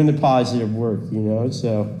 doing the positive work, you know?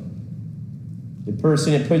 So the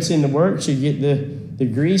person that puts in the work should get the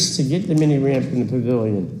grease to get the mini ramp in the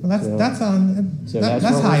pavilion. Well, that's that's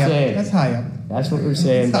what high we're up. saying. That's high up. That's what we're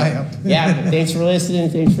saying. That's high up. Yeah, thanks for listening.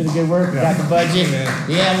 Thanks for the good work. We got the budget.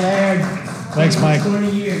 Yeah, Laird. Thanks, Mike. 20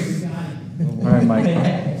 years, we got it. All right, Mike.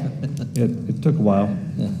 It took a while.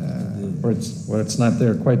 Or it's not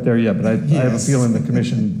there, quite there yet, but I have a feeling the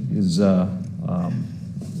commission is Have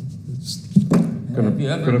you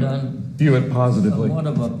ever done view it positively. somewhat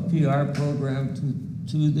of a PR program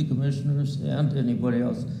to the commissioners and anybody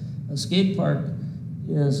else? A skate park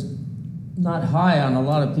is not high on a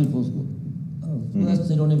lot of people's lists.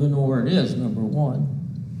 They don't even know where it is, number one.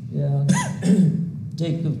 Yeah.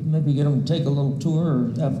 Maybe get them to take a little tour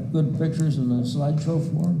or have good pictures and a slideshow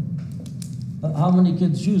for them. How many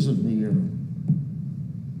kids use it a year?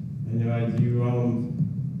 I know I do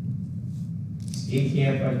skate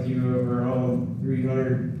camp. I do over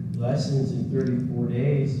 300 lessons in 34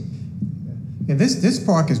 days. Yeah, this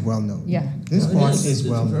park is well known. Yeah. This It park is. is It's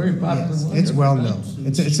well a very known. popular Yes, one. it's well known.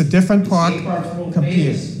 It's a different park The skate park's world compared.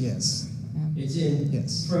 famous. Yes. It's in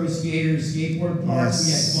Yes. Pro Skaters Skateboard Park.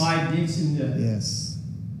 Yes. We got Clyde Dixon, the Yes.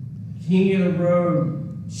 King of the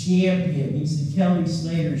Road champion. He's the Kelly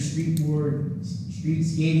Slater street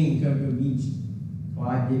skating in Cocoa Beach.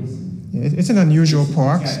 Clyde Dixon. Yeah, it's an unusual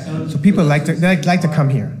park, so people like to come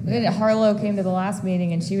here. Harlow came to the last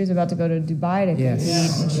meeting and she was about to go to Dubai to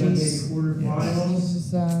Yes. compete. And Yeah, she's quarterfinals.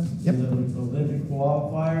 she's, Yep. The Olympic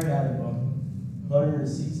qualifier out of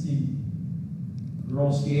 160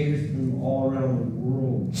 girl skaters from all around the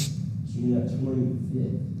world. She got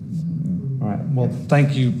 25th. All right, well,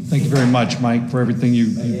 thank you very much, Mike, for everything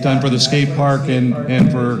you've done for the skate park and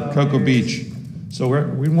for Cocoa Beach. So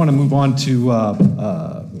we want to move on to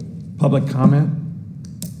public comment.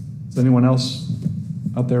 Does anyone else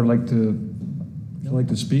out there like to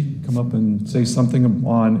speak? Come up and say something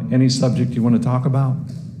on any subject you want to talk about?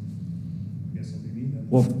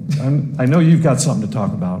 Well, I know you've got something to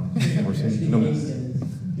talk about.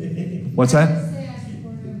 What's that?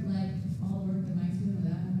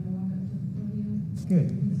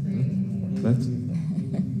 Good. That's,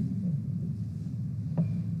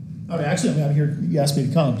 Actually, I'm here, you asked me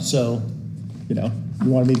to come, so, you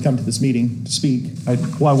wanted me to come to this meeting to speak. I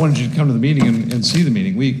wanted you to come to the meeting and see the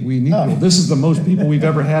meeting. We need, this is the most people we've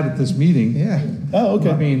ever had at this meeting. Yeah. Oh,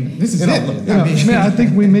 okay. I mean, This is it. I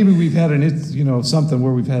think maybe we've had something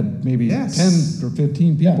where we've had maybe Yes. 10 or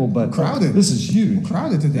 15 people, but Crowded. this is huge.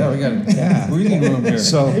 Crowded today. Yeah, we got a breathing room here. I'm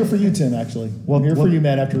So, here for you, Tim, actually. Well, I'm here for well- you,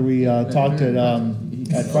 Matt, after we talked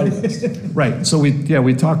at Friday Fest. right, so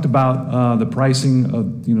we talked about the pricing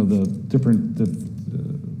of, the different,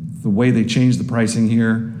 the way they changed the pricing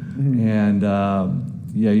here. And,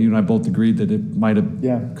 you and I both agreed that it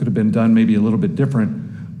could have been done maybe a little bit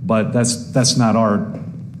different, but that's not our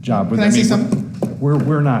job. Can I say something?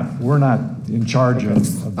 We're not in charge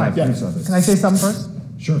of that Yeah. piece of it. Can I say something first?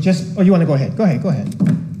 Sure. You want to go ahead? Go ahead.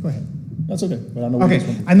 That's okay, but I know where Okay, this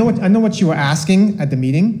one. I know what you were asking at the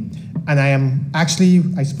meeting, and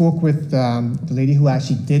I spoke with the lady who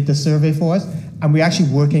actually did the survey for us, and we're actually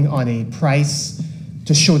working on a price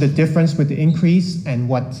to show the difference with the increase and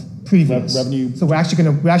what previous. Revenue. So we're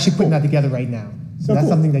actually putting that together right now. So Oh, that's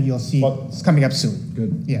cool. something that you'll see. Well- It's coming up soon.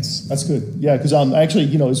 Good. Yes. That's good. Yeah, because actually,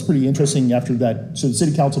 it's pretty interesting after that, so the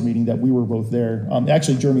city council meeting that we were both there.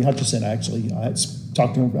 Actually, Jeremy Hutchison, I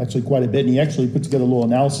talked to him actually quite a bit, and he actually put together a little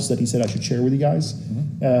analysis that he said I should share with you guys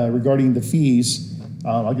regarding the fees.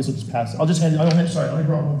 I guess I'll just pass. I'll just hand it. I only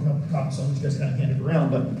brought one copy, so I'm just going to hand it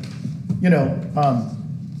around. But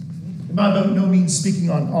by no means speaking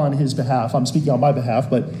on his behalf, I'm speaking on my behalf,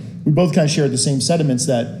 but we both kind of shared the same sentiments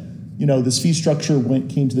that, this fee structure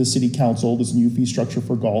came to the city council, this new fee structure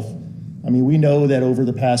for golf. I mean, we know that over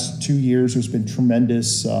the past 2 years, there's been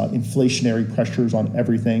tremendous inflationary pressures on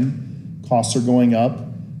everything. Costs are going up.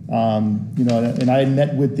 And I had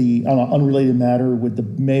met with on an unrelated matter with the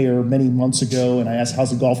mayor many months ago, and I asked, how's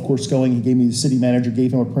the golf course going? He gave me the city manager,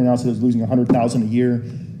 gave him a printout, said it was losing $100,000 a year.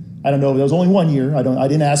 I don't know, that was only 1 year. I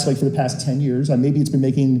didn't ask for the past 10 years. Maybe it's been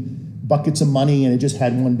making buckets of money and it just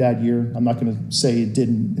had one bad year. I'm not gonna say it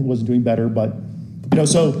wasn't doing better, but,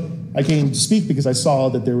 so I came to speak because I saw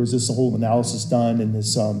that there was this whole analysis done and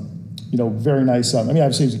this, very nice,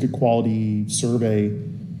 obviously it was a good quality survey,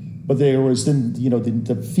 but there was then,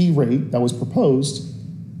 the fee rate that was proposed,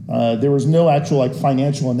 there was no actual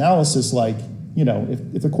financial analysis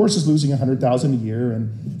if the course is losing $100,000 a year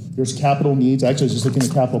and there's capital needs, actually I was just looking at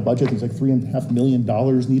the capital budget, there's $3.5 million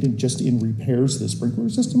needed just in repairs to the sprinkler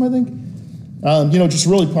system, I think. Just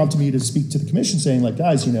really prompted me to speak to the commission saying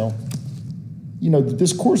guys,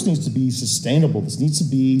 this course needs to be sustainable. This needs to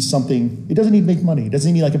be something, it doesn't need to make money. It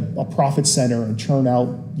doesn't need a profit center and churn out,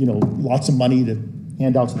 lots of money to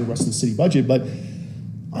hand out to the rest of the city budget. But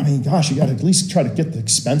gosh, you got to at least try to get the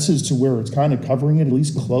expenses to where it's kind of covering it, at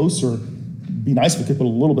least close, or be nice if we could put a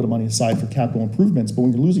little bit of money aside for capital improvements. But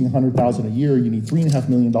when you're losing $100,000 a year, you need $3.5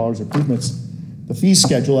 million improvements. The fee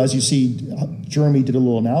schedule, as you see, Jeremy did a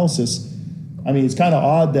little analysis. It's kind of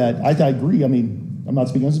odd that I agree. I'm not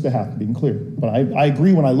speaking on his behalf, being clear, but I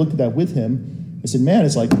agree. When I looked at that with him, I said, man,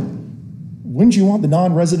 it's wouldn't you want the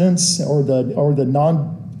non-residents or the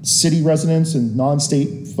non-city residents and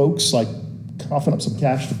non-state folks coughing up some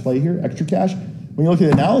cash to play here, extra cash? When you look at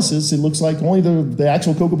the analysis, it looks like only the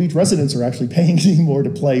actual Cocoa Beach residents are actually paying more to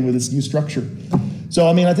play with this new structure. So,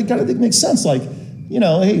 I think it makes sense.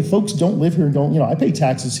 Hey, folks don't live here and don't, I pay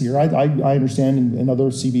taxes here. I understand, and other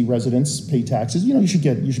CB residents pay taxes. You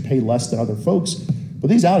should pay less than other folks. But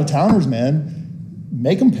these out-of-towners, man,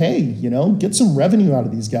 make them pay, get some revenue out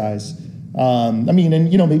of these guys. And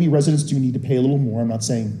maybe residents do need to pay a little more. I'm not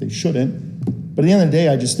saying they shouldn't. But at the end of the day,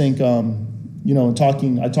 I just think,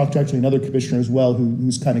 I talked to actually another commissioner as well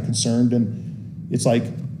who's kind of concerned, and it's hey,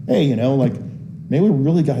 maybe we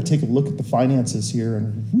really got to take a look at the finances here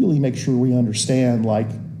and really make sure we understand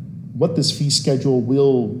what this fee schedule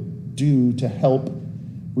will do to help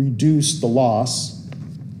reduce the loss.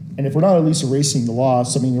 And if we're not at least erasing the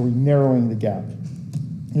loss, are we narrowing the gap?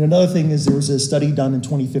 And another thing is there was a study done in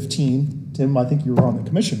 2015. Tim, I think you were on the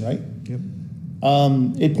commission, right? Yep.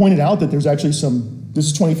 It pointed out that there's actually this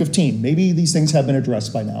is 2015. Maybe these things have been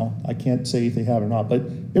addressed by now. I can't say if they have or not, but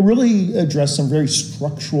it really addressed some very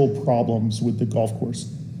structural problems with the golf course.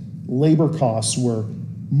 Labor costs were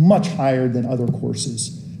much higher than other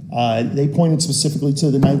courses. They pointed specifically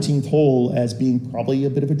to the 19th hole as being probably a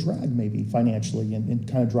bit of a drag, maybe financially, and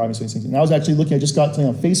kind of driving some of these things. And I was actually looking, I just got something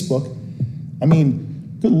on Facebook.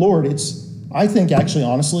 Good Lord, I think actually,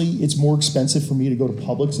 honestly, it's more expensive for me to go to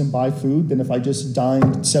Publix and buy food than if I just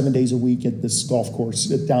dined 7 days a week at this golf course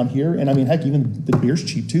down here. And heck, even the beer's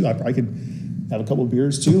cheap too. I could have a couple of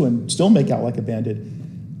beers too and still make out like a bandit.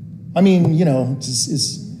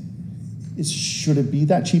 Should it be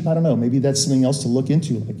that cheap? I don't know. Maybe that's something else to look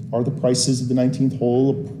into. Are the prices of the 19th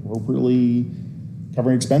hole appropriately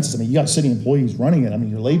covering expenses? You got city employees running it.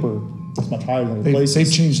 Your labor is much higher than the places.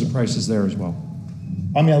 They've changed the prices there as well.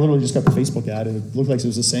 I literally just got the Facebook ad, and it looked like it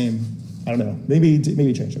was the same. I don't know. Maybe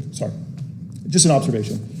it changed it. Sorry. Just an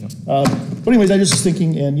observation. Yep. But anyways, I just was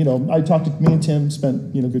thinking, and I talked to me and Tim,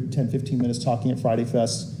 spent good 10, 15 minutes talking at Friday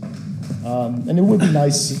Fest. And it would be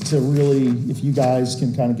nice to really, if you guys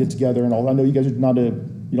can kind of get together and all. I know you guys are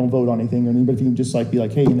you don't vote on anything or anything, but if you can just be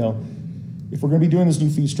hey, if we're going to be doing this new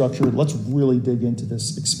fee structure, let's really dig into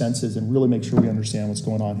this expenses and really make sure we understand what's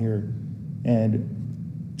going on here, and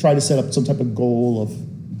try to set up some type of goal of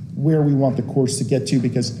where we want the course to get to.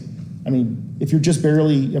 Because, if you're just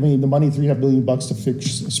barely, the money, $3.5 million to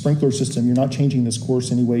fix a sprinkler system, you're not changing this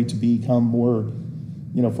course anyway to become more,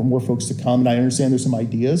 for more folks to come. And I understand there's some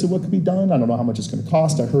ideas of what could be done. I don't know how much it's going to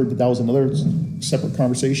cost. I heard that was another separate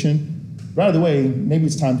conversation. But either way, maybe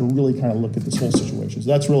it's time to really kind of look at this whole situation. So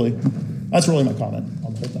that's really my comment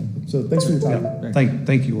on the whole thing. So thanks for your time. Yeah.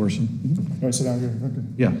 Thank you, Orson. Mm-hmm. You want to sit down here? Okay.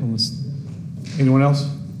 Yeah. Anyone else?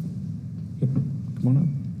 Come on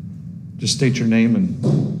up. Just state your name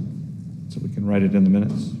so we can write it in the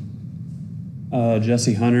minutes.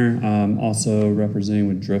 Jesse Hunter, also representing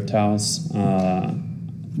with Drift House.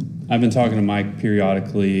 I've been talking to Mike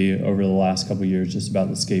periodically over the last couple of years just about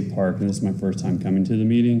the skate park, and this is my first time coming to the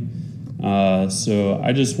meeting. So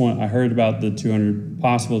I heard about the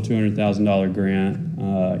possible $200,000 grant.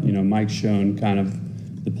 Mike's shown kind of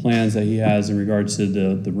the plans that he has in regards to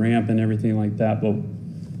the ramp and everything like that, but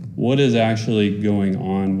what is actually going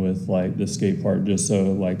on with like the skate park, just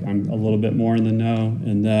so like I'm a little bit more in the know?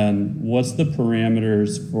 And then what's the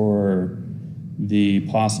parameters for the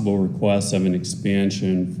possible request of an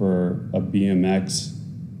expansion for a BMX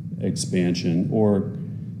expansion? Or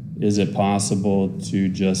is it possible to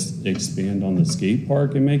just expand on the skate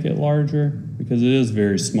park and make it larger? Because it is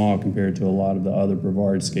very small compared to a lot of the other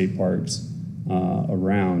Brevard skate parks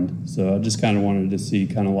around. So I just kind of wanted to see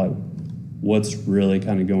kind of like what's really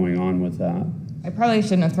kind of going on with that. I probably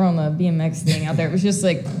shouldn't have thrown the BMX thing out there. It was just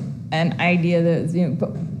like an idea that,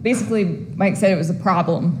 but basically Mike said it was a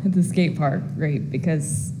problem at the skate park, right?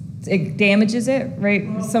 Because it damages it, right?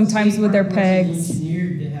 Well, sometimes with their pegs. It's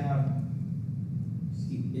engineered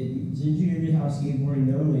to have skateboarding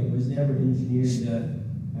normally. It was never engineered to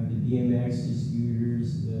have the BMX, the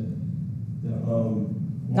scooters, the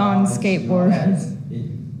non-skateboarders.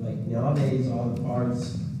 Like nowadays, all the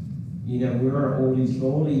parts, we were oldies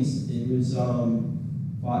goldies. It was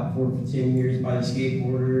fought for 10 years by the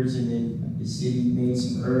skateboarders, and then the city made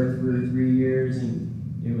some earth for 3 years, and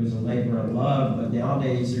it was a labor of love. But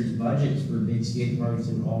nowadays, there's budgets for big skate parks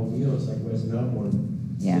and all wheels like West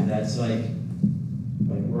Melbourne. Yeah. So that's like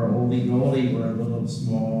we're a oldie goldie. We're a little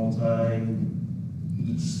small time.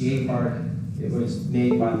 Each skate park, it was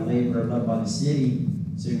made by the labor of love by the city.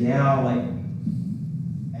 So now, like,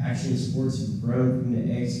 action sports have grown from the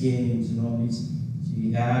X Games and all these. So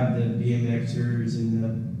you have the BMXers and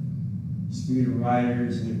the scooter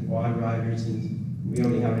riders and the quad riders, and we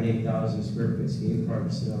only have an 8,000 square foot skate park.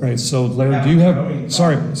 So Right. So Larry, do you have?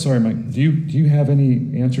 Sorry, Mike. Do you have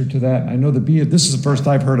any answer to that? I know this is the first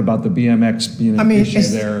I've heard about the BMX being an issue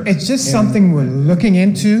there. It's just something we're looking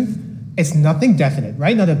into. It's nothing definite.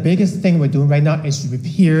 Right now, the biggest thing we're doing right now is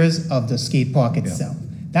repairs of the skate park itself.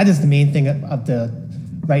 That is the main thing of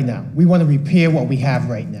right now. We want to repair what we have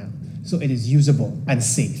right now, so it is usable and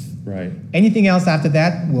safe. Right. Anything else after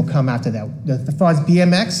that will come after that. As far as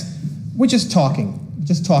BMX, we're just talking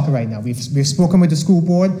right now. We've spoken with the school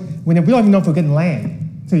board. We don't even know if we're getting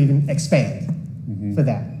land to even expand for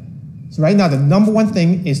that. So right now, the number one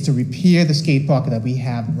thing is to repair the skate park that we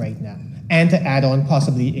have right now, and to add on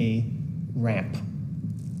possibly a ramp.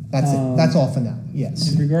 That's it. That's all for now.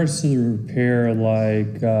 Yes. In regards to the repair,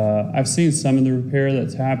 like I've seen some of the repair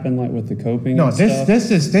that's happened, like with the coping. No, and stuff.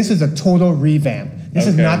 this is a total revamp. This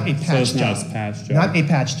is not a patch so it's job. Not a patch job. Not a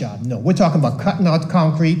patch job. No, we're talking about cutting out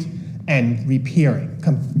concrete and repairing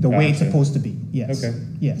the way it's supposed to be. Yes. Okay.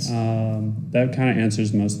 Yes. That kind of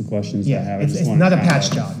answers most of the questions I have. It's not a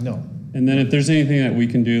patch job. No. And then if there's anything that we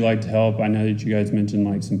can do, like to help, I know that you guys mentioned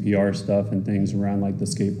like some PR stuff and things around like the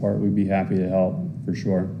skate park. We'd be happy to help for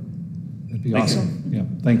sure. That'd be awesome. Yeah.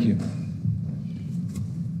 Thank you.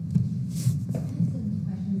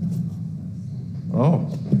 Oh,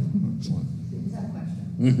 excellent.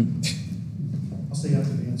 I'll stay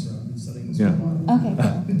after the answer. I've been studying this Yeah. for a while. Okay,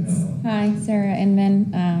 cool. Hi, Sarah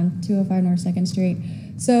Inman, 205 North 2nd Street.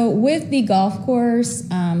 So with the golf course,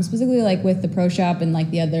 specifically like with the pro shop and like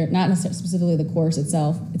the other, not necessarily specifically the course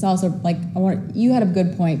itself, it's also like, you had a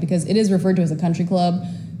good point because it is referred to as a country club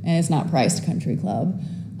and it's not priced country club.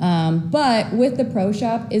 But with the pro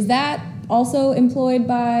shop, is that also employed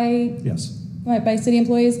by city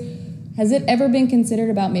employees? Has it ever been considered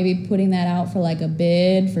about maybe putting that out for like a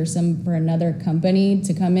bid for another company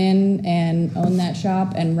to come in and own that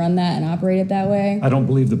shop and run that and operate it that way? I don't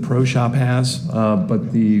believe the pro shop has,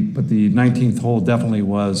 but the 19th hole definitely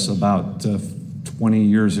was about 20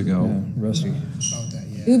 years ago. Yeah, rusty.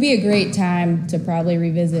 It would be a great time to probably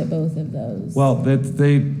revisit both of those. Well,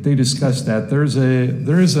 they discussed that. There is an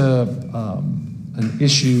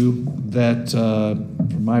issue that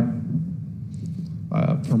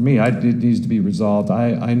for me, it needs to be resolved.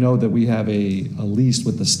 I know that we have a lease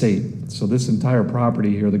with the state. So this entire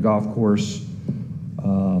property here, the golf course,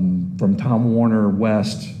 from Tom Warner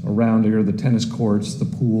West around here, the tennis courts, the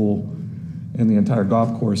pool, and the entire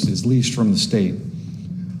golf course is leased from the state.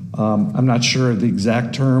 I'm not sure of the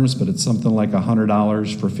exact terms, but it's something like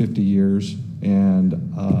 $100 for 50 years. And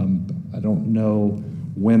I don't know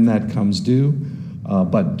when that comes due.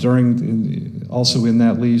 But also in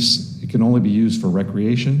that lease, it can only be used for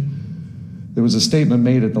recreation. There was a statement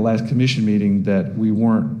made at the last commission meeting that we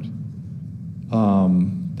weren't,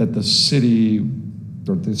 that the city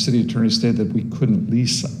attorney stated that we couldn't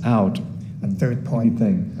lease out a third party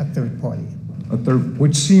anything. A third party. a third,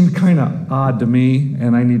 which seemed kind of odd to me,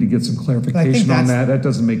 and I need to get some clarification on that. That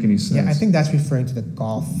doesn't make any sense. Yeah, I think that's referring to the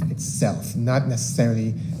golf itself, not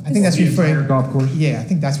necessarily. I think that's referring entire golf course. Yeah, I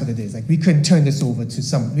think that's what it is. Like we couldn't turn this over to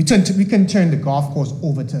some. We couldn't turn the golf course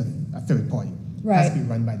over to a third party. It has to be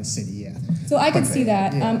run by the city. Yeah. So I could see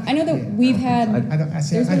that. I know that we've had,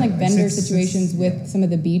 there's been like vendor situations with some of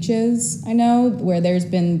the beaches, I know, where there's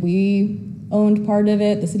been, we owned part of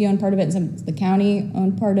it, the city owned part of it, and the county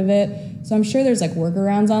owned part of it. So I'm sure there's like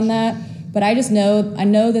workarounds on that. But I just know, I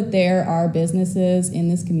know that there are businesses in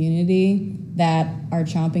this community that are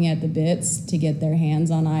chomping at the bits to get their hands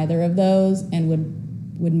on either of those and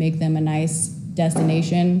would make them a nice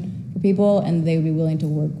destination for people, and they would be willing to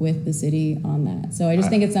work with the city on that. So I just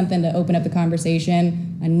think it's something to open up the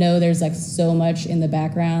conversation. I know there's like so much in the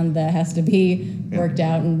background that has to be worked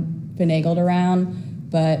out and finagled around,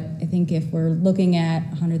 but I think if we're looking at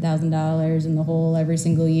 $100,000 in the hole every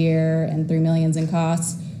single year and $3 million in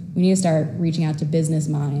costs, we need to start reaching out to business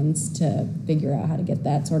minds to figure out how to get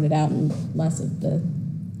that sorted out and less of the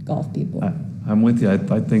golf people. I'm with you. I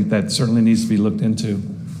think that certainly needs to be looked into.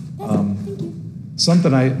 Thank you.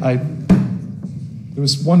 Something there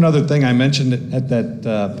was one other thing I mentioned at that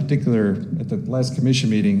at the last commission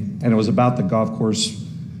meeting, and it was about the golf course.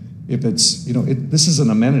 If it's, this is an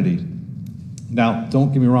amenity. Now,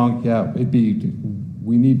 don't get me wrong,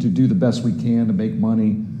 we need to do the best we can to make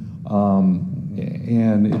money,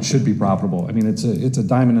 and it should be profitable. I mean, it's a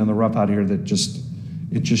diamond in the rough out here that just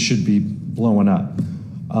should be blowing up.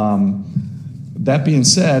 That being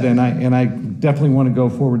said, and I definitely want to go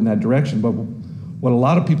forward in that direction, but what a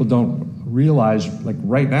lot of people don't realize, like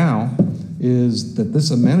right now, is that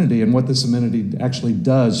this amenity and what this amenity actually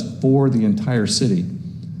does for the entire city,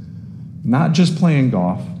 not just playing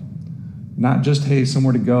golf, not just, hey,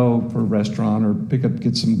 somewhere to go for a restaurant or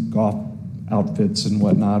get some golf outfits and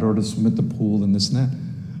whatnot, or to swim at the pool and this and that,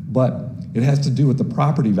 but it has to do with the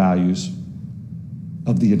property values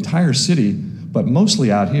of the entire city, but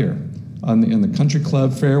mostly out here in the Country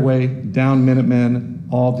Club, Fairway, down Minutemen,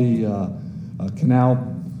 all the canal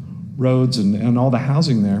roads and all the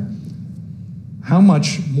housing there. How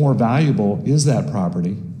much more valuable is that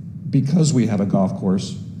property because we have a golf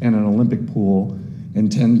course and an Olympic pool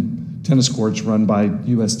and 10 tennis courts run by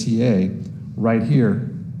USTA right here,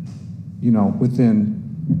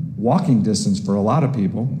 within walking distance for a lot of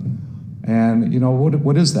people. And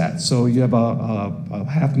what is that? So you have a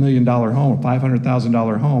 $500,000 home, a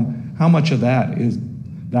 $500,000 home. How much of that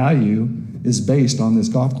value is based on this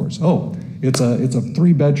golf course? Oh, it's a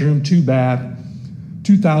 3-bedroom, 2-bath,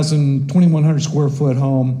 2,100 square foot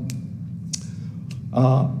home,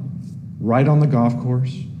 right on the golf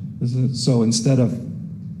course. So instead of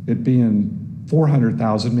it being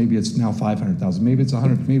 400,000, maybe it's now 500,000. Maybe it's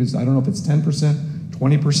 100. Maybe it's, I don't know if it's 10%,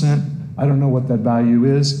 20%. I don't know what that value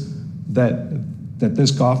is. That this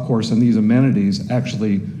golf course and these amenities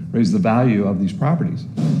actually raise the value of these properties.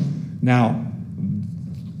 Now,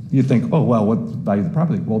 you think, oh, well, what value of the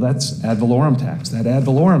property? Well, that's ad valorem tax. That ad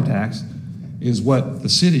valorem tax is what the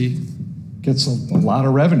city gets a lot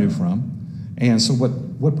of revenue from. And so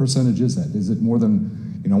what percentage is that? Is it more than,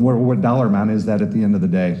 what dollar amount is that at the end of the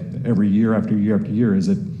day? Every year after year after year, is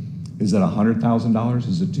it $100,000?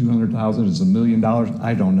 Is it $200,000? Is it $1 million?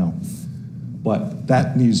 I don't know. But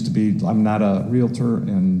that needs to be, I'm not a realtor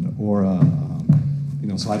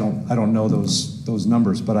so I don't know those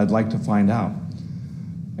numbers, but I'd like to find out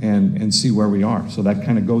and see where we are. So that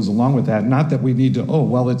kind of goes along with that. Not that we need to,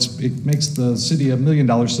 it makes the city $1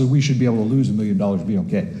 million, so we should be able to lose $1 million, be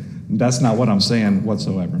okay. And that's not what I'm saying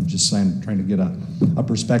whatsoever. I'm just saying, trying to get a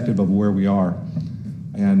perspective of where we are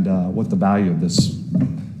and what the value of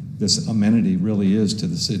this amenity really is to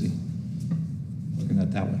the city. Looking at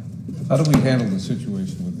it that way. How do we handle the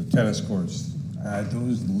situation with the tennis courts?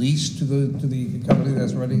 Those leased to the company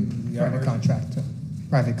that's running the Private contract.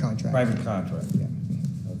 Private contract. Private contract. Yeah.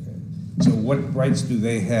 Okay. So what rights do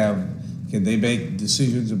they have? Can they make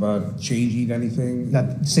decisions about changing anything?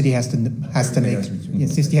 The city has to make.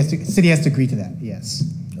 Yes, city has to agree to that. Yes.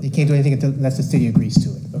 Okay. They can't do anything unless the city agrees to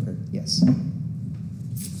it. Okay. Yes.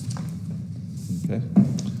 Okay.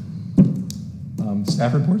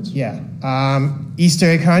 Staff reports? Yeah. Easter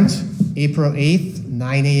egg hunt, April 8th,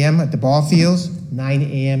 9 a.m. at the ball fields, 9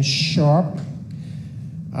 a.m. sharp.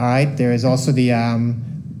 All right. There is also the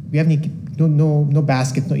we have any no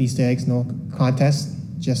baskets, no Easter eggs, no contest,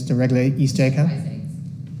 just the regular Easter egg hunt. Prize eggs.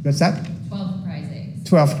 What's that? 12 prize eggs.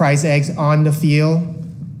 12 prize eggs on the field.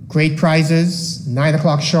 Great prizes. 9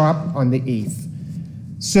 o'clock sharp on the 8th.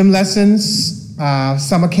 Swim lessons,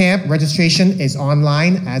 summer camp registration is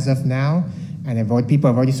online as of now, and people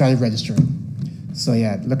have already started registering. So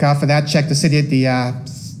yeah, look out for that. Check the city, our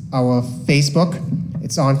Facebook.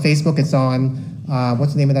 It's on Facebook. It's on,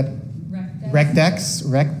 what's the name of that? RecDex.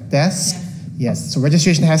 Yes, so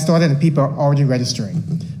registration has started and people are already registering.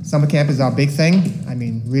 Summer camp is our big thing. I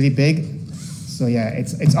mean, really big. So yeah,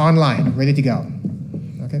 it's online, ready to go.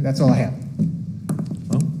 Okay, that's all I have.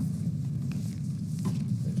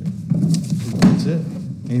 Well, that's it.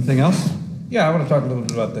 Anything else? Yeah, I want to talk a little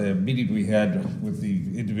bit about the meeting we had with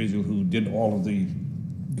the individual who did all of the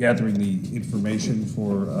gathering the information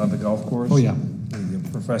for the golf course. Oh, yeah. The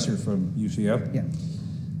professor from UCF. Yeah.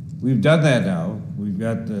 We've done that now. We've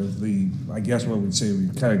got I guess what we'd say,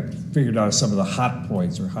 we've kind of figured out some of the hot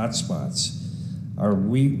points or hot spots. What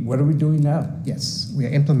are we doing now? Yes, we are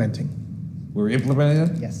implementing. We're implementing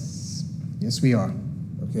it? Yes. Yes, we are.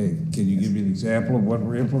 Okay, can you give me an example of what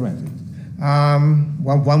we're implementing?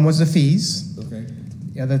 One was the fees. Okay.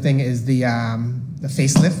 The other thing is the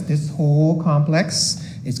facelift. This whole complex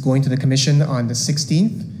is going to the commission on the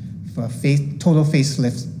 16th for total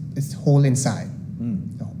facelift. It's whole inside,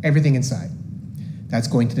 everything inside. That's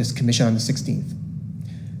going to this commission on the 16th.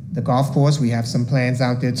 The golf course, we have some plans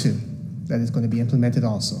out there too that is going to be implemented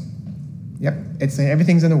also. Yep,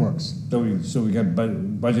 everything's in the works. So we got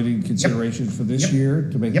budgeting considerations for this year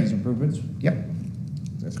to make these improvements? Yep.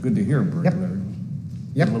 That's good to hear, Bert.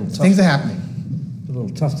 Yep, things are happening. A little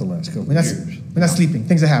tough the last couple We're of years. We're not sleeping,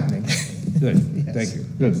 things are happening. Good, Yes. thank you.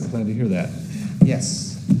 Good, glad to hear that.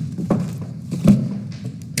 Yes.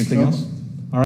 Anything else?